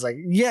pride. And I was like,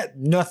 yeah,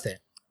 nothing.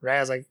 Right. I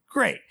was like,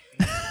 great.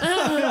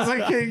 I was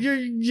like,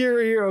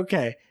 you're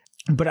okay.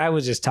 But I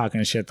was just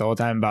talking shit the whole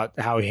time about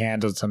how he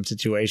handled some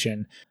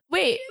situation.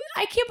 Wait,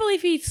 I can't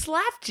believe he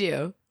slapped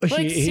you.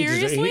 Like,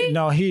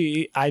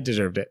 seriously? I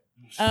deserved it.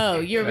 Oh,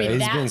 you're being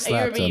he's been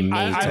slapped a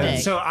million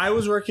times. So I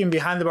was working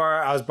behind the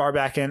bar. I was bar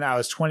backing. I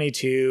was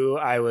 22.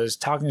 I was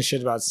talking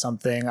shit about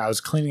something. I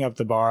was cleaning up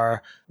the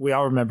bar. We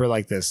all remember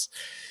like this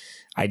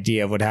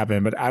idea of what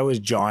happened, but I was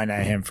jawing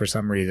at him for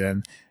some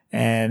reason.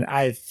 And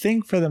I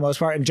think for the most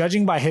part, and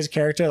judging by his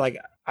character, like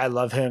I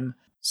love him.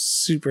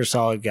 Super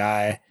solid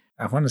guy.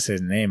 I want to say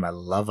his name. I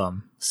love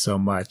him so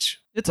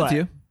much. It's up to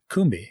you.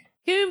 Kumbi.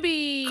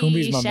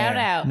 Kumbi's my Shout man.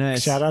 out.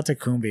 Nice. Shout out to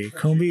Kumbi.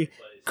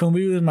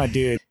 Kumbi was my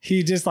dude.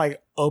 He just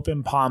like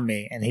open palmed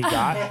me and he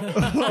got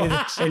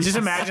and just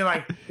imagine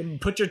like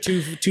put your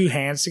two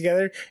hands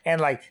together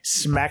and like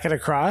smack it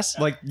across.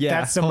 Like,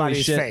 yeah, that's holy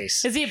somebody's shit.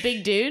 face. Is he a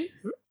big dude?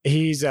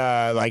 He's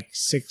like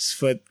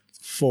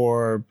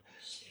 6'4".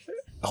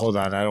 Hold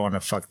on, I don't want to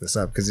fuck this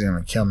up because he's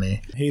gonna kill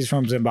me. He's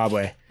from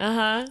Zimbabwe.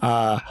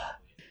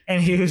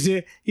 And he was,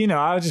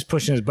 I was just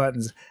pushing his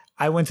buttons.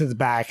 I went to the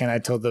back and I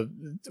told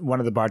one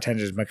of the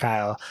bartenders,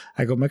 Mikhail,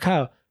 I go,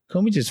 Mikhail,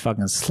 Kumbi just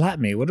fucking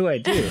slapped me. What do I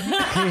do? He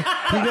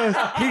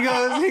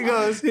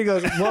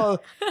goes,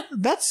 well,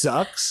 that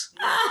sucks.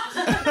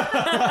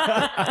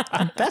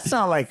 That's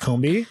not like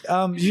Kumbi.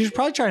 You should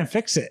probably try and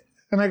fix it.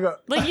 And I go,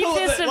 like you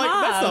pissed him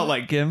off. That's not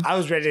like him. I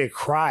was ready to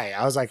cry.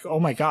 I was like, oh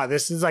my God,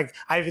 this is like,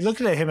 I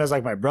looked at him as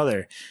like my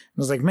brother. I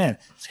was like, man,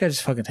 this guy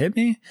just fucking hit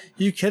me.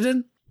 You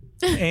kidding?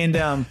 And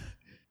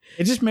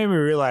it just made me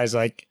realize,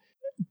 like,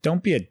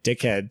 don't be a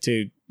dickhead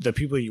to the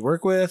people you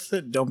work with.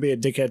 Don't be a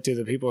dickhead to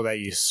the people that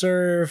you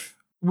serve.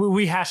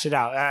 We hashed it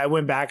out. I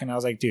went back and I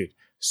was like, dude,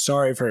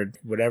 sorry for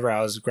whatever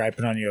I was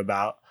griping on you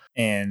about.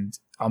 And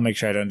I'll make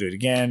sure I don't do it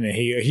again. And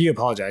he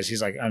apologized.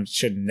 He's like, I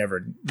should have never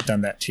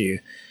done that to you.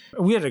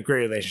 We had a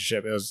great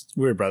relationship.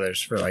 We were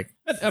brothers for like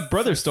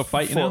brothers still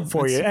fight,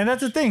 4 years. And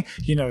that's the thing.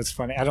 It's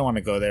funny. I don't want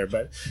to go there,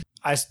 but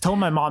I told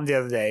my mom the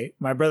other day,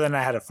 my brother and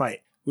I had a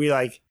fight. We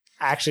like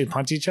actually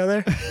punch each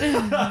other.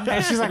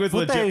 And she's like, With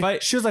legit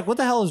fight? She was like, what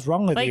the hell is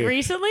wrong with you? Like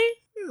recently?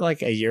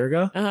 Like a year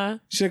ago.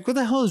 She's like, what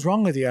the hell is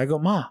wrong with you? I go,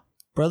 Ma,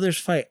 brothers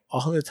fight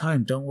all the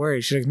time. Don't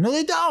worry. She's like, no,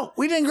 they don't.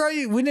 We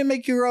didn't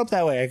make you grow up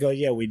that way. I go,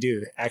 yeah, we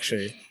do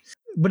actually.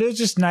 But it was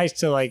just nice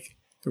to like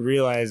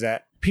realize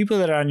that people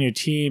that are on your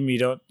team, you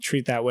don't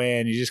treat that way,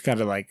 and you just got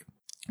to like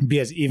be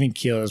as even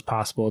keeled as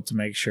possible to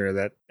make sure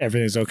that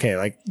everything's okay.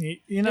 Like,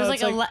 it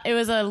was it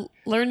was a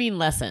learning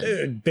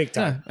lesson. Big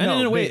time. And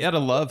in a way, out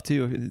of love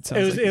too.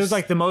 It was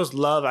like the most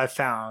love I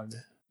found.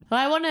 Well,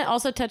 I want to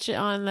also touch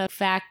on the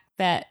fact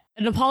that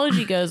an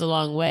apology goes a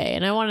long way,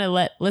 and I want to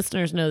let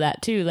listeners know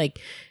that too. Like,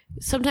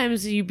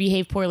 sometimes you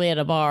behave poorly at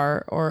a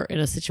bar or in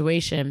a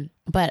situation,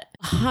 but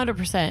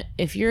 100%,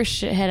 if you're a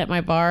shithead at my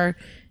bar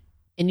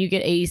and you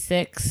get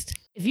 86th,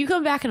 if you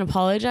come back and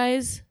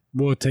apologize,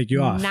 we'll take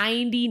you off.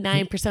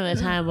 99% of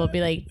the time we'll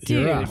be like,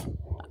 dude,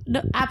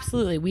 no,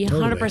 absolutely, we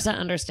 100%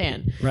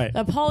 understand. Right. The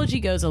apology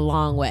goes a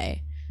long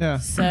way. Yeah.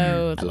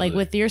 So, like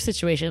with your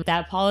situation,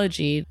 that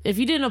apology, if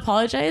you didn't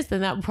apologize,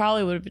 then that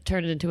probably would have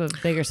turned into a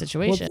bigger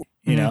situation.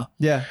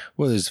 Yeah.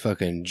 Well, there's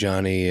fucking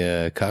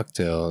Johnny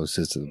Cocktail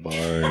sits at the bar.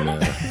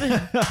 And,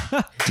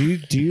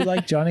 do you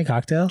like Johnny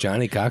Cocktail?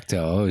 Johnny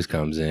Cocktail always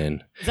comes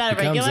in. Is that a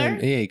regular?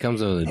 He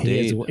comes in with a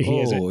date.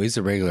 He's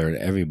a regular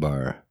at every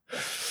bar.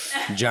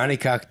 Johnny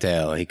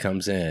Cocktail, he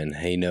comes in.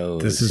 He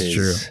knows this is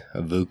true.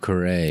 Vu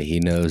Carré. He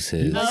knows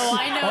his. Oh,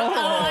 I know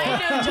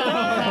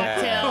Johnny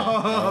Cocktail.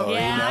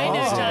 I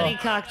know Johnny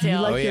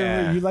Cocktail.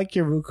 You like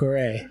your Vu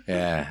Carré.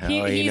 Yeah.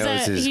 He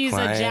knows his he's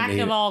client. a jack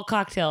of all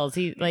cocktails.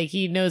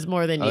 He knows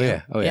more than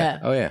you. Oh yeah.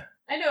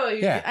 I know.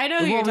 Yeah. I know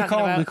who you're talking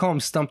about. We call him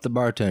Stump the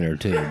Bartender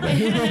too. But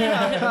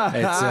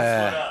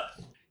it's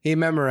he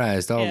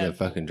memorized all the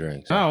fucking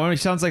drinks. Oh, well, he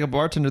sounds like a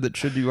bartender that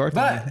should be bartending.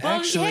 But Well,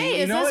 actually,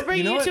 hey, is this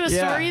bringing you to a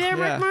story there,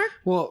 Mark?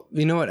 Well,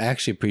 you know what? I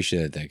actually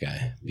appreciated that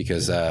guy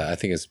because I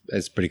think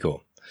it's pretty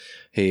cool.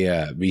 He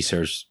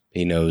researched.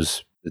 He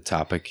knows the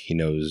topic. He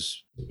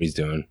knows what he's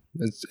doing.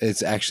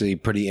 It's actually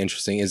pretty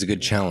interesting. It's a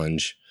good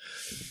challenge.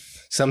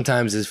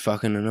 Sometimes it's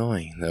fucking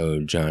annoying though,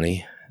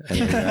 Johnny.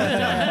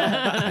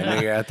 I know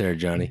you're out there,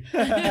 Johnny.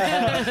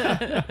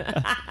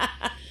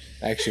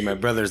 Actually, my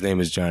brother's name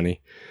is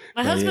Johnny.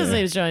 My husband's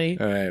name is Johnny.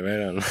 All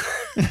right on.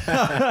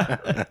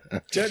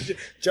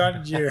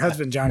 John, your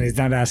husband Johnny is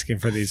not asking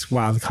for these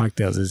wild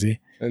cocktails, is he?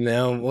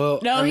 No,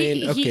 well, No, I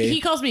mean,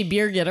 he calls me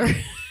beer getter.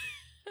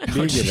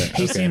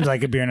 He seems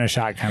like a beer and a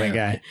shot kind of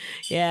guy.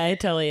 Yeah, he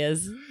totally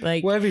is.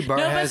 Like, Well, every bar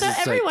has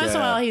its, every like, once in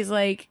a while he's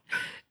like,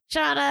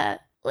 Shauna,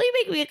 will you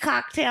make me a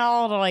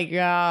cocktail? And I'm like,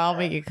 yeah, I'll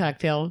make you a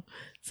cocktail.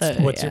 So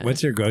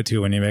What's your go-to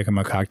when you make him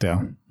a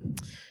cocktail?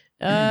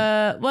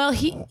 Well,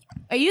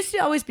 I used to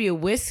always be a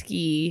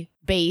whiskey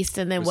based,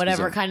 and then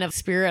whatever kind of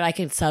spirit I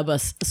can sub a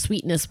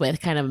sweetness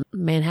with, kind of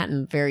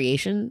Manhattan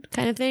variation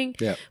kind of thing.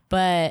 Yeah.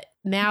 But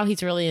now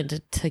he's really into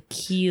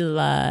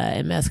tequila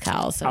and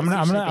mezcal. So I'm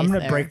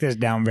gonna break this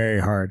down very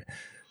hard.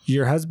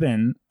 Your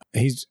husband,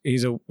 he's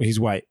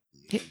white.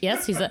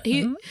 Yes, he's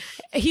Italian.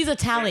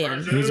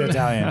 He's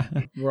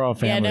Italian. We're all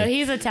family. Yeah, no,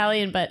 he's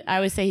Italian, but I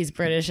would say he's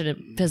British, and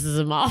it pisses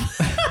him off.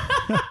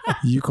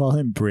 You call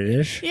him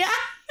British? Yeah.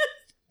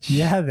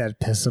 Yeah, that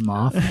piss him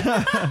off.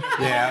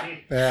 Yeah.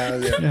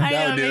 I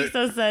know, it makes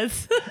no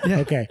sense.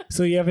 Okay,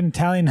 so you have an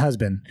Italian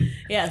husband.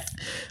 Yes.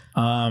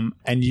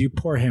 And you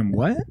pour him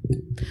what?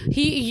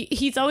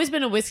 He's always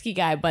been a whiskey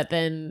guy, but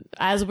then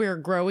as we were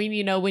growing,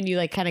 you know, when you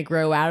like kind of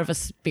grow out of a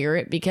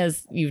spirit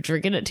because you've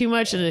drinking it too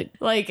much, and it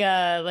like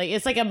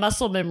it's like a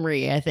muscle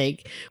memory. I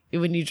think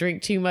when you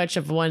drink too much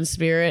of one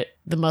spirit,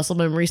 the muscle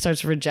memory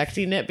starts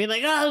rejecting it, being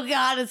like, oh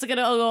god, it's gonna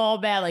go all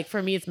bad. Like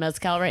for me, it's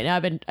mezcal right now.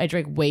 I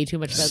drink way too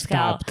much mezcal.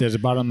 Stop! There's a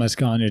bottle of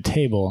mezcal on your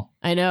table.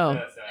 I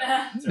know.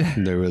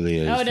 There really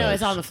is. Oh no,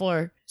 it's on the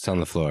floor. It's on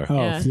the floor. Oh,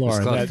 Yeah. floor. It's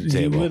close That, to the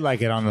table. you would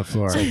like it on the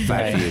floor. 5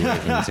 feet away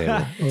from the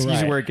table. It's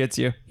usually where it gets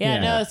you. Yeah, Yeah.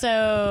 no.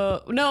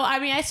 So no, I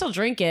mean, I still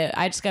drink it.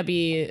 I just gotta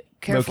be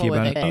careful Low-key with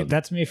about it. Hey,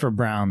 that's me for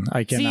brown.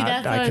 I cannot. See,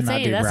 that's what I I'm cannot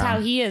saying. do That's brown.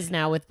 how he is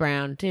now with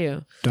brown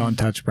too. Don't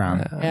touch brown.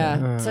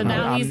 Yeah. So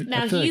now he's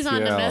I feel he's like on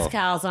the you're all-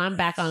 mezcals, and I'm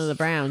back onto the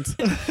browns.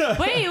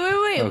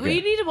 wait.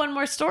 We needed one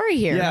more story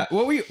here. Yeah,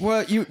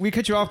 we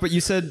cut you off, but you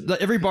said that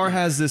every bar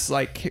has this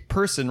like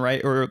person,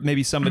 right? Or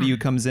maybe somebody who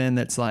comes in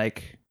that's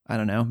like, I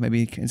don't know,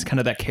 maybe it's kind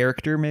of that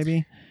character,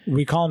 maybe.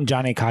 We call him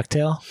Johnny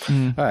Cocktail.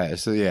 All right,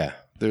 so yeah,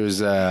 there's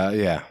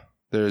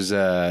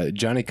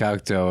Johnny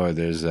Cocktail, or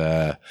there's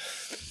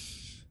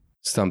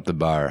Stump the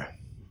Bar,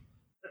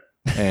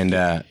 and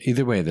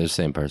either way, they're the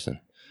same person.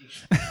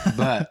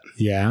 But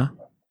Yeah,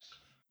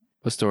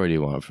 what story do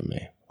you want from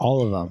me?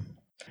 all of them.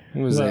 It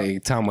was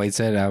like Tom Waits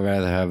said, I'd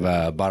rather have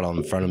a bottle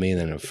in front of me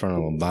than in front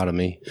of a bottom of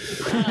me.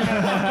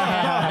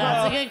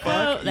 That's a good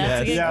quote.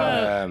 That's a good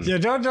quote. Yeah,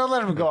 don't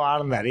let him go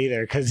out on that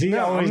either, because he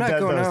always does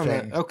those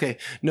things. Okay.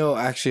 No,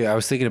 actually, I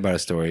was thinking about a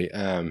story.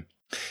 And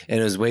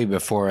it was way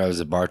before I was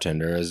a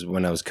bartender. It was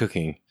when I was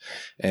cooking,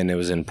 and it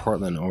was in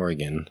Portland,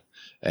 Oregon.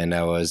 And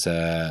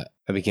I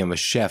became a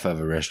chef of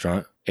a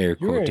restaurant. Air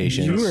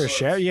quotations. You were a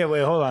chef? Yeah,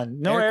 wait, hold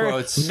on. No Air air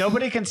quotes.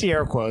 Nobody can see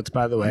air quotes,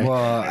 by the way.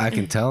 Well, I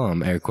can tell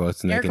them air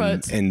quotes, and Air they can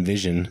quotes.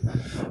 envision.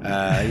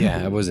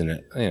 I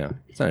wasn't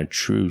it's not a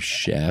true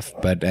chef,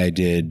 but I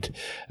did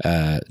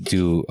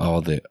do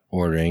all the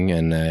ordering,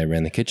 and I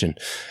ran the kitchen.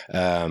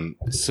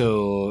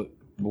 So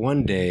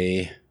one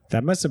day,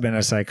 That must have been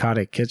a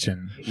psychotic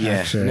kitchen.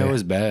 actually. no, it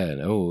was bad.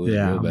 Oh, it was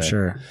yeah, real I'm bad.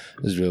 sure.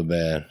 It was real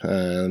bad.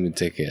 Let me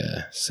take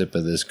a sip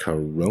of this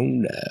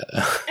Corona.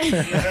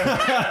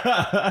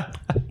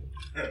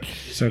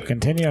 So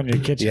continue on your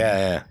kitchen.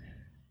 Yeah.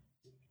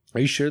 Are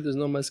you sure there's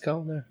no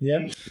mezcal in there?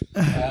 Yep.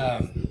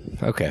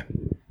 Okay.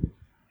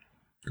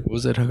 What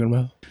was I talking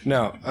about?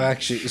 No,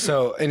 actually.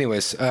 So,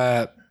 anyways,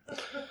 so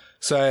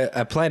I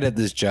applied at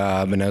this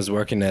job, and I was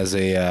working as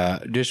a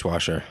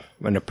dishwasher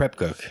and a prep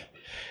cook,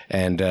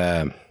 and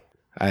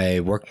I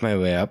worked my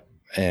way up,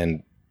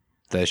 and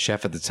the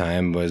chef at the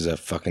time was a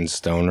fucking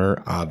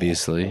stoner,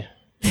 obviously.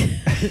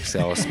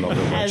 So I was smoking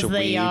a bunch As of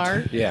they weed.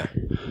 are. Yeah.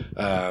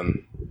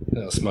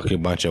 I was smoking a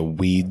bunch of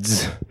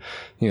weeds.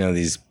 You know,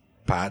 these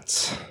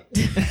pots.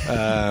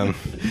 The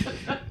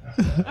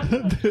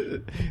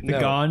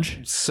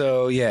ganj.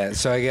 So yeah,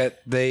 so I got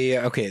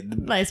okay.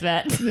 Nice,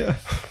 Matt.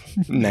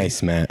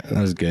 Nice, Matt.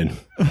 That was good.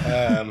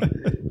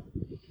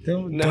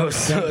 No,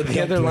 so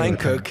the other line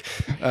cook,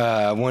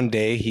 one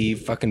day he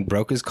fucking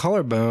broke his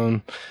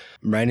collarbone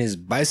riding his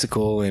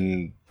bicycle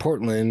in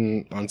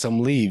Portland on some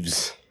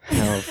leaves.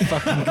 How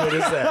fucking good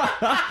is that?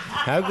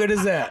 How good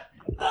is that?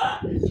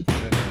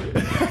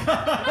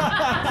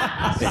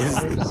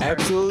 It's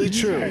absolutely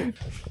true.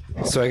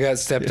 So I got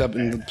stepped up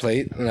in the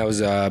plate, and I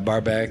was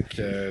bar back,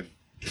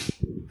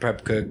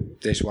 prep cook,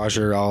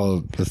 dishwasher,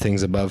 all the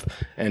things above,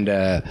 and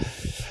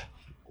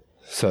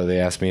so they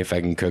asked me if I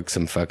can cook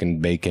some fucking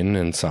bacon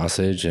and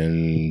sausage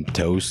and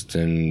toast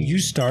and You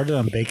started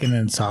on bacon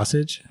and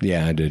sausage?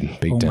 yeah, I did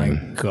big Oh my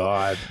time.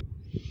 God.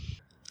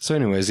 So,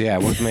 anyways, yeah, I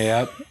worked my way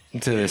up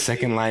to the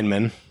second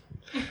lineman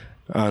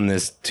on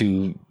this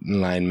 2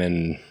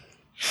 lineman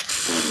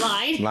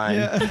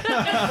line.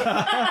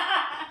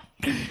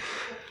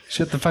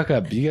 Shut the fuck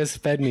up! You guys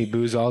fed me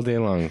booze all day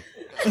long.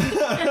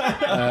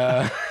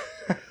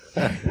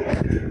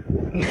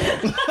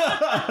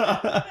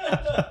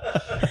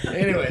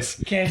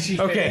 Anyways, Can she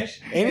okay.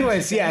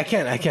 Anyways, yeah, I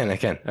can.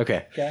 Okay.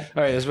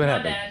 All right, that's what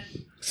happened.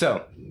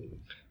 So,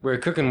 we're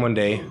cooking one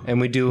day, and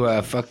we do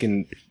a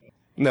fucking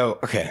no.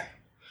 Okay.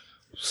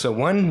 So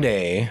one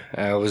day,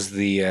 I was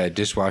the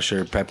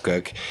dishwasher prep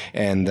cook,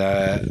 and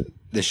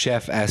the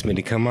chef asked me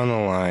to come on the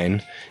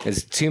line.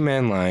 It's a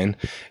 2-man line,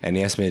 and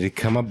he asked me to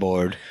come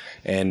aboard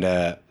and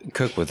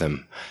cook with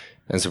him.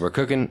 And so we're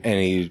cooking, and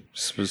he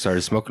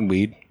started smoking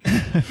weed.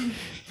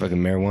 Fucking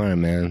marijuana,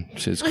 man.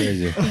 Shit's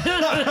crazy.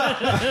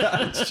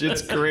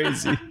 Shit's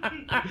crazy.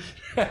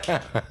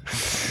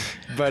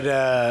 But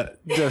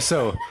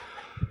so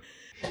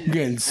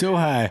Getting so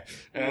high.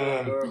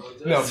 No,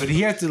 but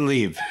he had to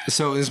leave.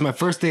 So it was my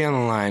first day on the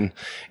line,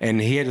 and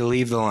he had to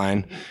leave the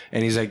line.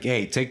 And he's like,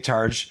 "Hey, take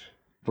charge.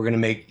 We're gonna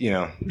make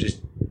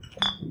just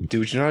do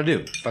what you know how to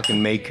do.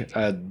 Fucking make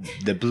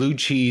the blue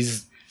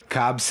cheese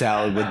Cobb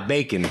salad with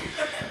bacon."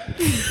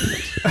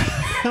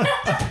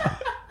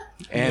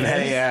 And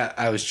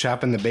I was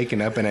chopping the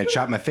bacon up, and I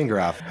chopped my finger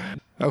off.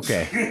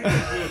 Okay,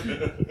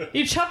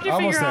 You chopped your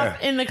Almost finger there.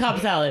 off in the Cobb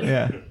salad.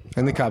 Yeah.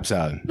 and the Cobb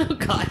salad, Oh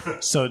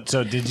God. So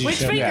did you? Which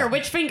show- finger? yeah.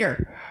 Which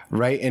finger?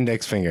 right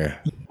index finger.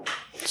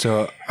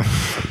 So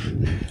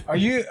Are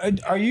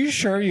you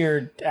sure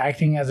you're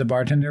acting as a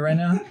bartender right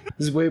now?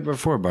 this is way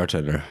before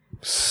bartender.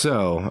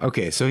 So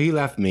he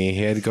left me.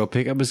 He had to go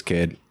pick up his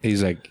kid.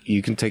 He's like,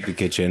 "You can take the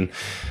kitchen,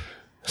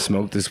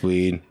 smoke this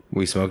weed."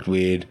 We smoked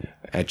weed.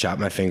 I chopped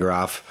my finger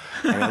off,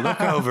 and I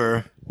look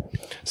over.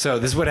 So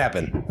this is what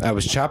happened. I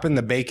was chopping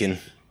the bacon.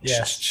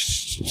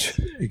 Yes.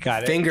 You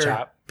got it. Finger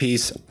Chop.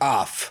 piece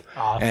off.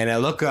 And I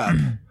look up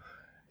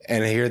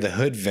and I hear the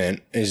hood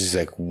vent. It's just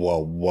like, whoa,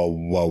 whoa,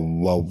 whoa,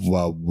 whoa,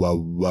 whoa, whoa,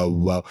 whoa,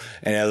 whoa.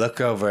 And I look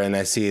over and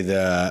I see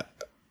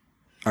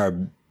our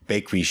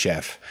bakery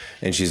chef.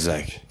 And she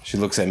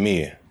looks at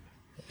me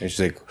and she's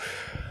like,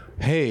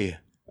 "Hey,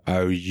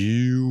 are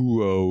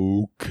you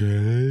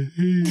okay?"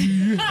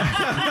 And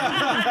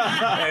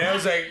I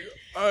was like,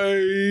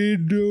 "I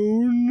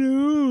don't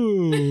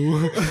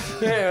know."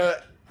 Yeah,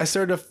 I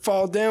started to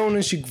fall down,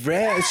 and she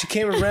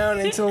came around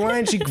into the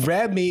line. She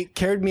grabbed me,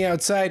 carried me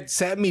outside,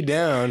 sat me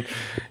down,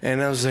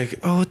 and I was like,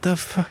 "Oh, what the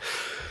fuck?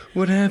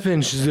 What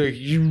happened?" She's like,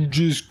 "You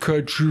just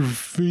cut your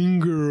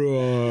finger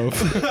off."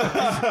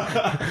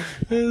 I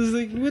was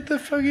like, "What the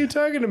fuck are you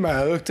talking about?"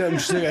 I looked up,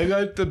 and she's like, "I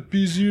got the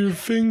piece of your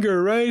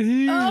finger right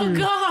here." Oh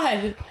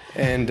God.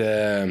 And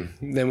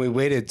then we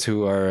waited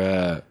to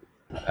our.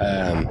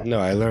 No,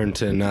 I learned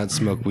to not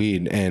smoke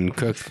weed and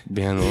cook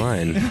behind the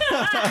line.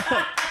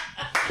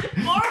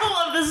 Moral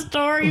of the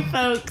story,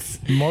 folks.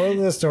 Moral of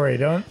the story: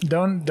 don't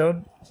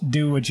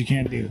do what you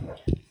can't do.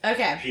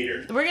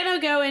 Okay. We're gonna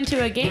go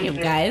into a game,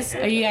 guys.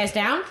 Are you guys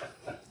down?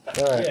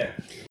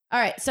 All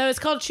right. So it's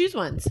called Choose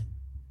Ones.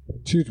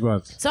 Choose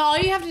one. So all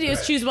you have to do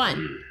is choose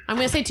one. I'm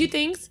gonna say two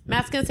things.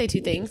 Matt's gonna say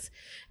two things,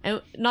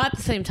 and not at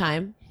the same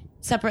time,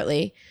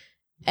 separately.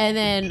 And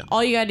then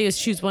all you gotta do is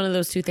choose one of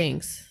those two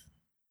things.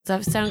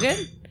 Does that sound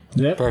good?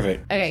 Yep.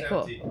 Perfect. Okay,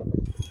 cool.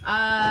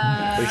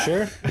 Are you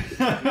sure?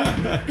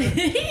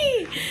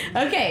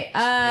 Okay.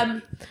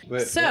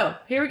 So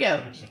here we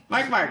go.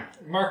 Mark.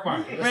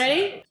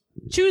 Ready?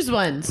 Choose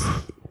ones.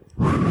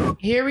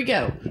 Here we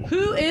go.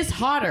 Who is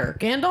hotter,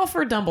 Gandalf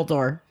or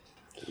Dumbledore?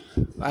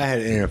 I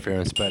had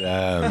interference, but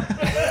I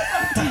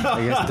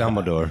guess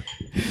Dumbledore.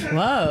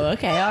 Whoa.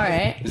 Okay. All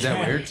right. Is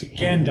that weird?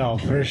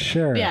 Gandalf for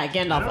sure. Yeah,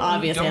 Gandalf.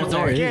 Obvious answer.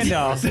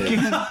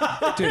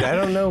 Gandalf. Dude, I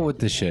don't know what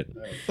this shit.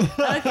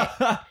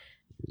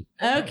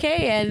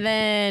 Okay, and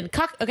then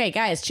okay,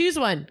 guys, choose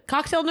one: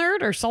 cocktail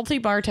nerd or salty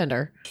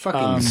bartender.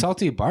 Fucking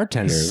salty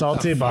bartender.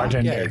 Salty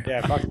bartender.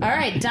 Yeah. Yeah. Fuck. All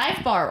right,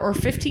 dive bar or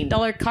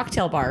 $15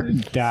 cocktail bar.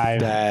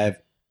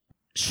 Dive.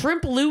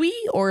 Shrimp Louis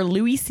or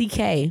Louis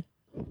C.K.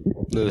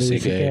 Louis C.K.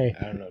 C.K.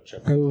 I don't know.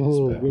 Chuck.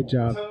 Oh, good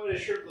job.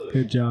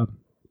 Good job.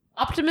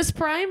 Optimus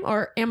Prime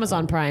or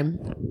Amazon Prime.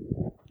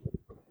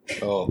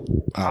 Oh,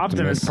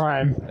 Optimus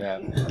Prime. Yeah.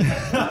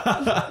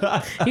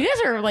 You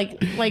guys are like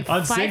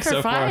On 5 6 for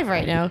so far. 5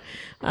 right now.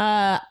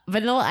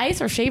 Vanilla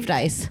Ice or shaved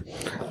ice.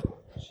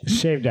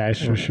 Shaved ice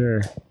for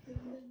sure.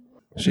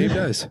 Shaved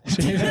ice.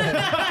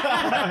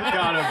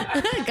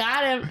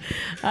 Got him.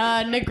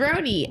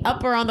 Negroni,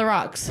 up or on the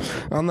rocks.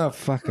 On the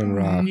fucking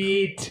rock.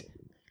 Neat.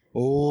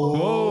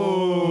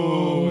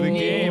 Oh, the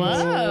game.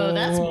 Whoa,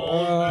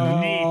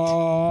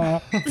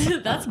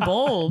 Neat. that's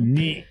bold.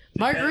 Neat.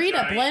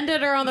 Margarita,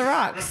 blended or on the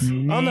rocks.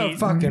 On the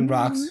fucking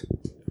rocks.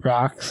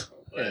 Rocks.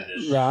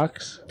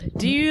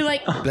 Do you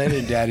like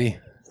Blended daddy.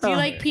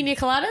 pina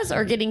coladas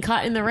or getting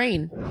caught in the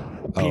rain?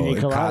 Oh, caught in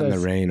the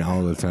coladas. rain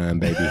all the time,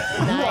 baby.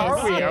 Nice.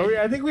 Are we?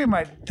 I think we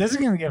might. This is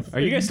gonna get. Are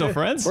you guys still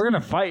friends? We're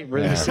gonna fight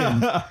really soon.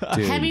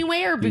 Dude.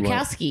 Hemingway or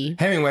Bukowski?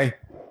 Hemingway.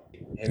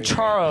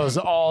 Charles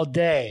all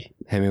day.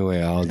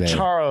 Hemingway all day.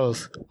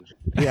 Charles.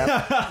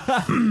 Yeah.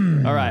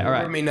 All right.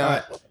 I mean,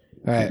 not. All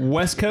right.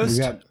 West Coast We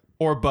got-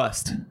 or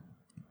bust?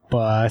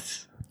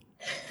 Bus.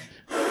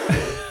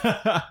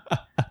 Yeah,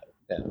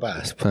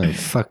 bus.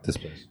 Fuck this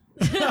place.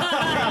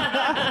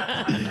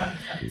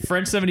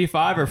 French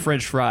 75 or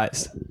French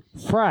fries?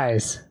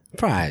 Fries.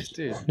 Fries,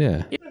 dude.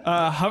 Yeah.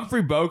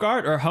 Humphrey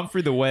Bogart or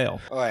Humphrey the Whale?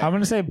 I'm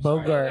gonna say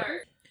Bogart.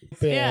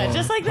 Yeah,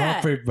 just like that.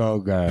 Humphrey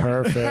Bogart.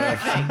 Perfect.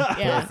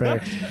 Yeah.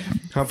 Perfect.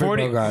 Humphrey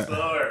 40 Bogart.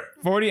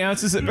 40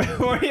 ounces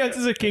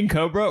of King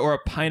Cobra or a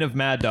pint of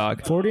Mad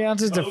Dog? 40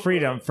 ounces to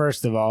freedom,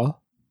 first of all.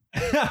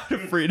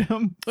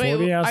 Freedom. 40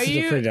 Wait, ounces are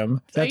you, to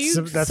freedom. you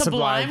That's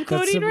sublime That's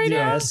coding right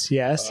now?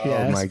 Yes.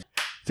 Oh my.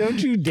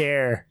 Don't you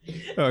dare.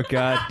 Oh,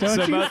 God. Don't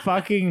So you about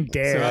fucking I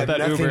dare. have that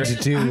nothing Uber. to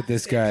do with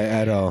this guy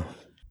at all.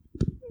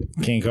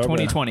 King Cobra.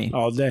 2020.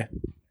 All day.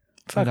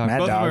 Fuck Both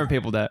Mad of them are Dog.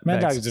 people that.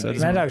 Mad Dogs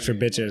for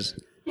bitches.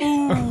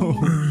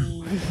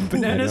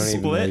 Banana don't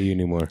even know split, you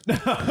anymore.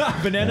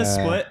 banana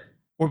split,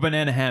 or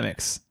banana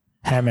hammocks.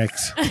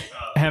 Hammocks.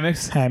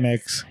 Hammocks.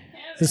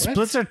 The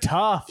splits are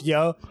tough,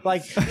 yo.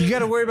 Like, you got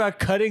to worry about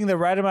cutting the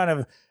right amount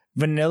of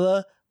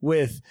vanilla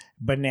with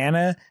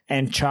banana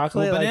and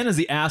chocolate. Well, Like, banana's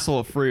the asshole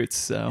of fruits,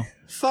 so.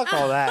 fuck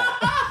all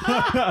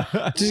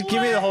that. Just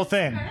give me the whole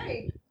thing.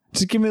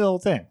 Just give me the whole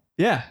thing.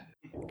 Yeah.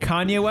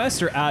 Kanye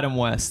West or Adam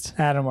West?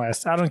 Adam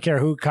West. I don't care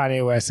who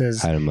Kanye West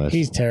is. Adam West.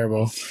 He's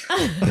terrible.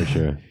 For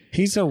sure.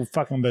 He's so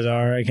fucking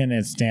bizarre. I can't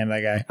stand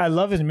that guy. I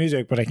love his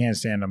music, but I can't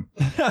stand him.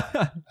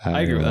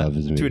 I agree with love that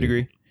his to a music.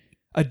 degree.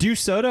 A douche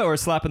soda or a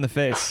slap in the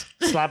face?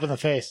 Slap in the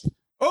face.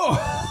 Oh!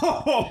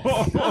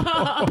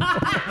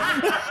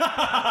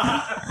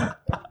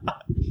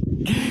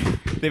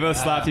 They both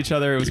slapped each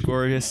other. It was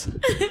gorgeous.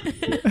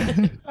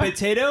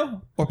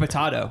 Potato or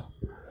potato?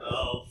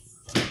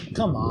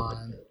 Come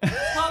on.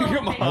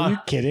 Come Are on. you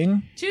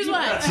kidding? Choose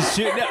one.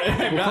 Shoot, no,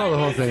 I'm not. Call the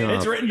whole thing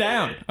It's off. written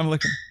down. I'm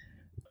looking.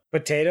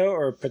 Potato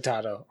or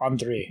potato? On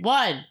 3.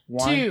 One,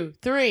 One. 2,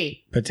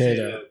 3.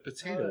 Potato.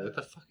 Potato. What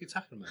the fuck are you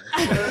talking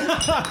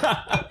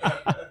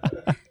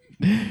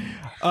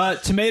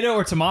about? Tomato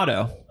or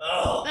tomato?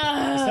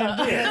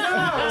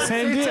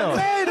 Same deal.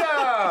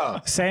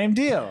 Potato. Same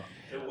deal.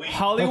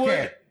 Hollywood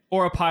Okay.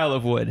 or a pile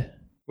of wood?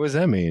 What does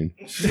that mean?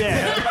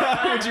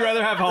 Yeah. Would you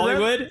rather have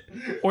Hollywood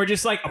or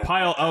just like a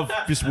pile of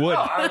just wood?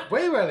 I'd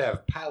way rather have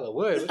a pile of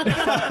wood. What the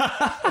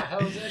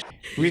hell is that?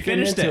 We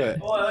finished into it.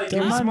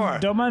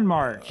 Don't mind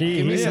Mark.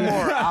 Give me some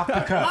more off the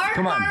cuff. Mark,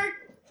 Come on. Mark,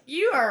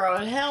 you are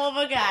a hell of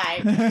a guy.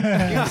 Give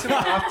me some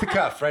more off the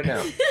cuff right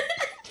now.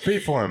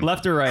 Freeform.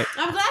 Left or right?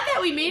 I'm glad that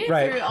we made it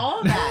Right. through all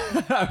of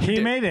that. He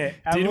made it.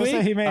 I Did will we?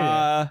 say he made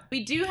it.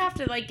 We do have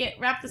to like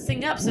wrap this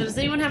thing up. So does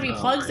anyone have any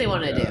plugs they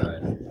want to do?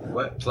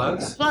 What?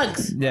 Plugs?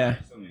 Plugs. Yeah.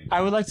 I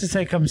would like to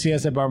say come see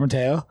us at Bar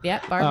Mateo.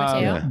 Yep, Bar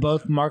Mateo.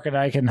 Both Mark and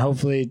I can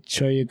hopefully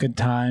show you a good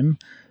time.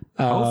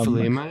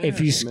 Hopefully,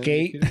 if you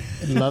skate,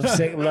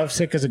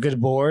 Lovesick is a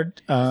good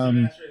board.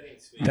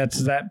 That's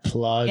that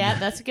plug. Yeah,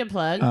 that's a good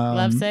plug.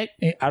 Lovesick.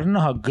 I don't know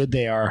how good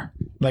they are.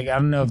 Like, I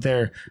don't know if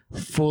they're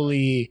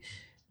fully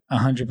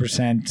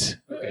 100%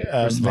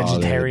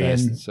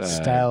 vegetarian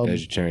style.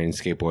 Vegetarian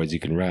skateboards you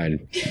can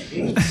ride.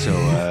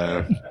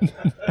 So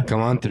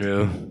come on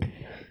through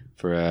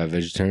for a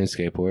vegetarian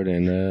skateboard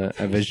and a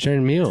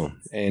vegetarian meal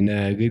and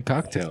a good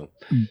cocktail.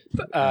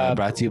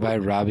 Brought to you by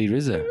Robbie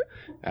Rizza.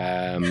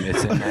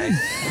 It's a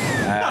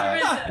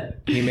nice.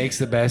 He makes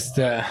the best.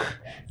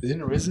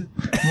 Isn't it Rizza?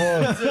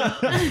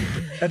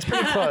 That's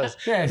pretty close.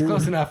 Yeah, it's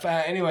close enough.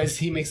 Anyways,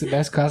 he makes the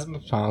best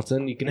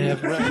cosmopolitan you can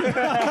have.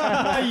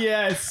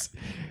 Yes.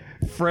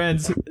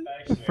 Friends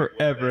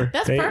forever.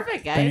 That's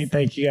perfect, guys.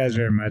 Thank you guys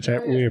very much.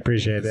 We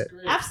appreciate it.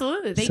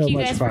 Absolutely. Thank So you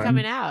much guys for fun.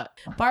 coming out.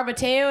 Bar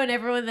Mateo and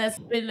everyone that's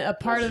been a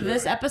part of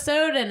this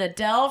episode, and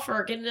Adele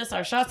for getting us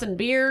our shots and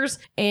beers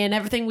and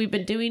everything we've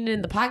been doing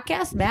in the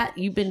podcast. Matt,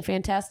 you've been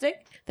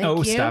fantastic.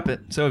 Thank you. Stop it.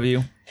 So have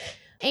you.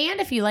 And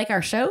if you like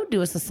our show,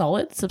 do us a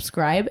solid,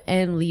 subscribe,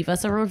 and leave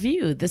us a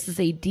review. This is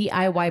a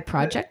DIY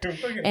project,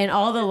 and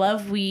all the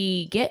love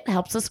we get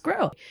helps us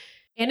grow.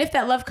 And if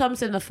that love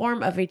comes in the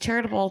form of a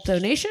charitable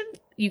donation,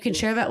 you can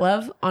share that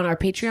love on our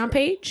Patreon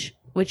page,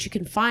 which you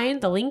can find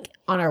the link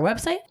on our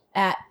website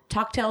at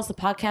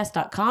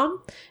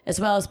talktalesthepodcast.com, as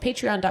well as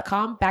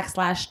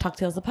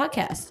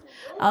patreon.com/talktalesthepodcast.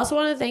 I also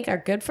want to thank our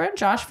good friend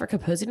Josh for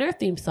composing our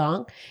theme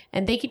song,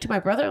 and thank you to my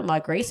brother-in-law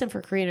Grayson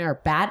for creating our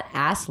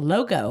badass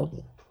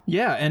logo.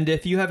 Yeah, and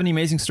if you have any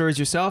amazing stories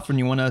yourself and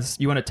you want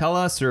to tell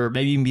us or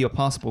maybe even be a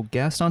possible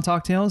guest on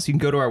Talk Tales, you can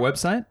go to our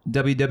website,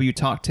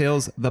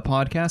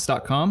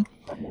 www.talktalesthepodcast.com.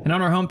 And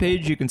on our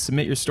homepage, you can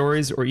submit your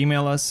stories or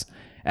email us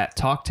at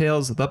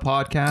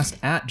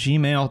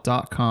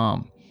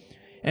talktalesthepodcast@gmail.com.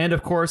 And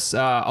of course,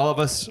 all of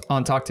us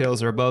on Talk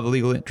Tales are above the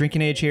legal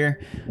drinking age here.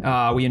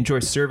 We enjoy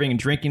serving and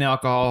drinking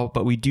alcohol,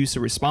 but we do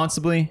so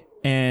responsibly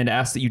and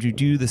ask that you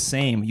do the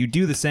same. You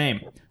do the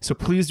same. So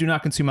please do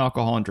not consume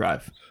alcohol and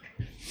drive.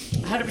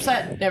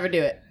 100%. Never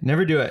do it.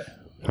 Never do it.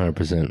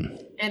 100%.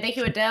 And thank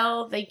you,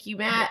 Adele. Thank you,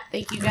 Matt.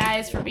 Thank you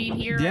guys for being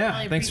here. I Yeah,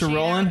 really thanks for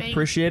appreciate rolling. everything.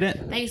 Appreciate it.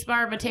 Thanks,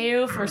 Bar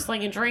Mateo, for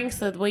slinging drinks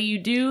the way you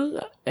do.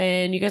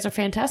 And you guys are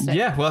fantastic.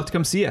 Yeah, we'll have to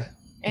come see you.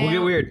 We'll get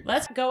And weird.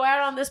 Let's go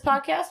out on this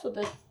podcast with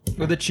a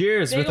With a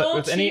cheers. Big With ol'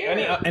 any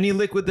cheers. any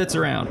liquid that's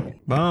around.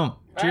 Boom.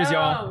 Cheers,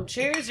 y'all. boom.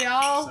 Cheers,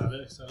 y'all.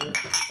 Salute.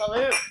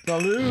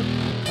 Salute.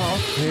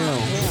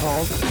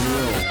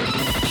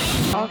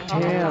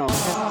 Cocktail.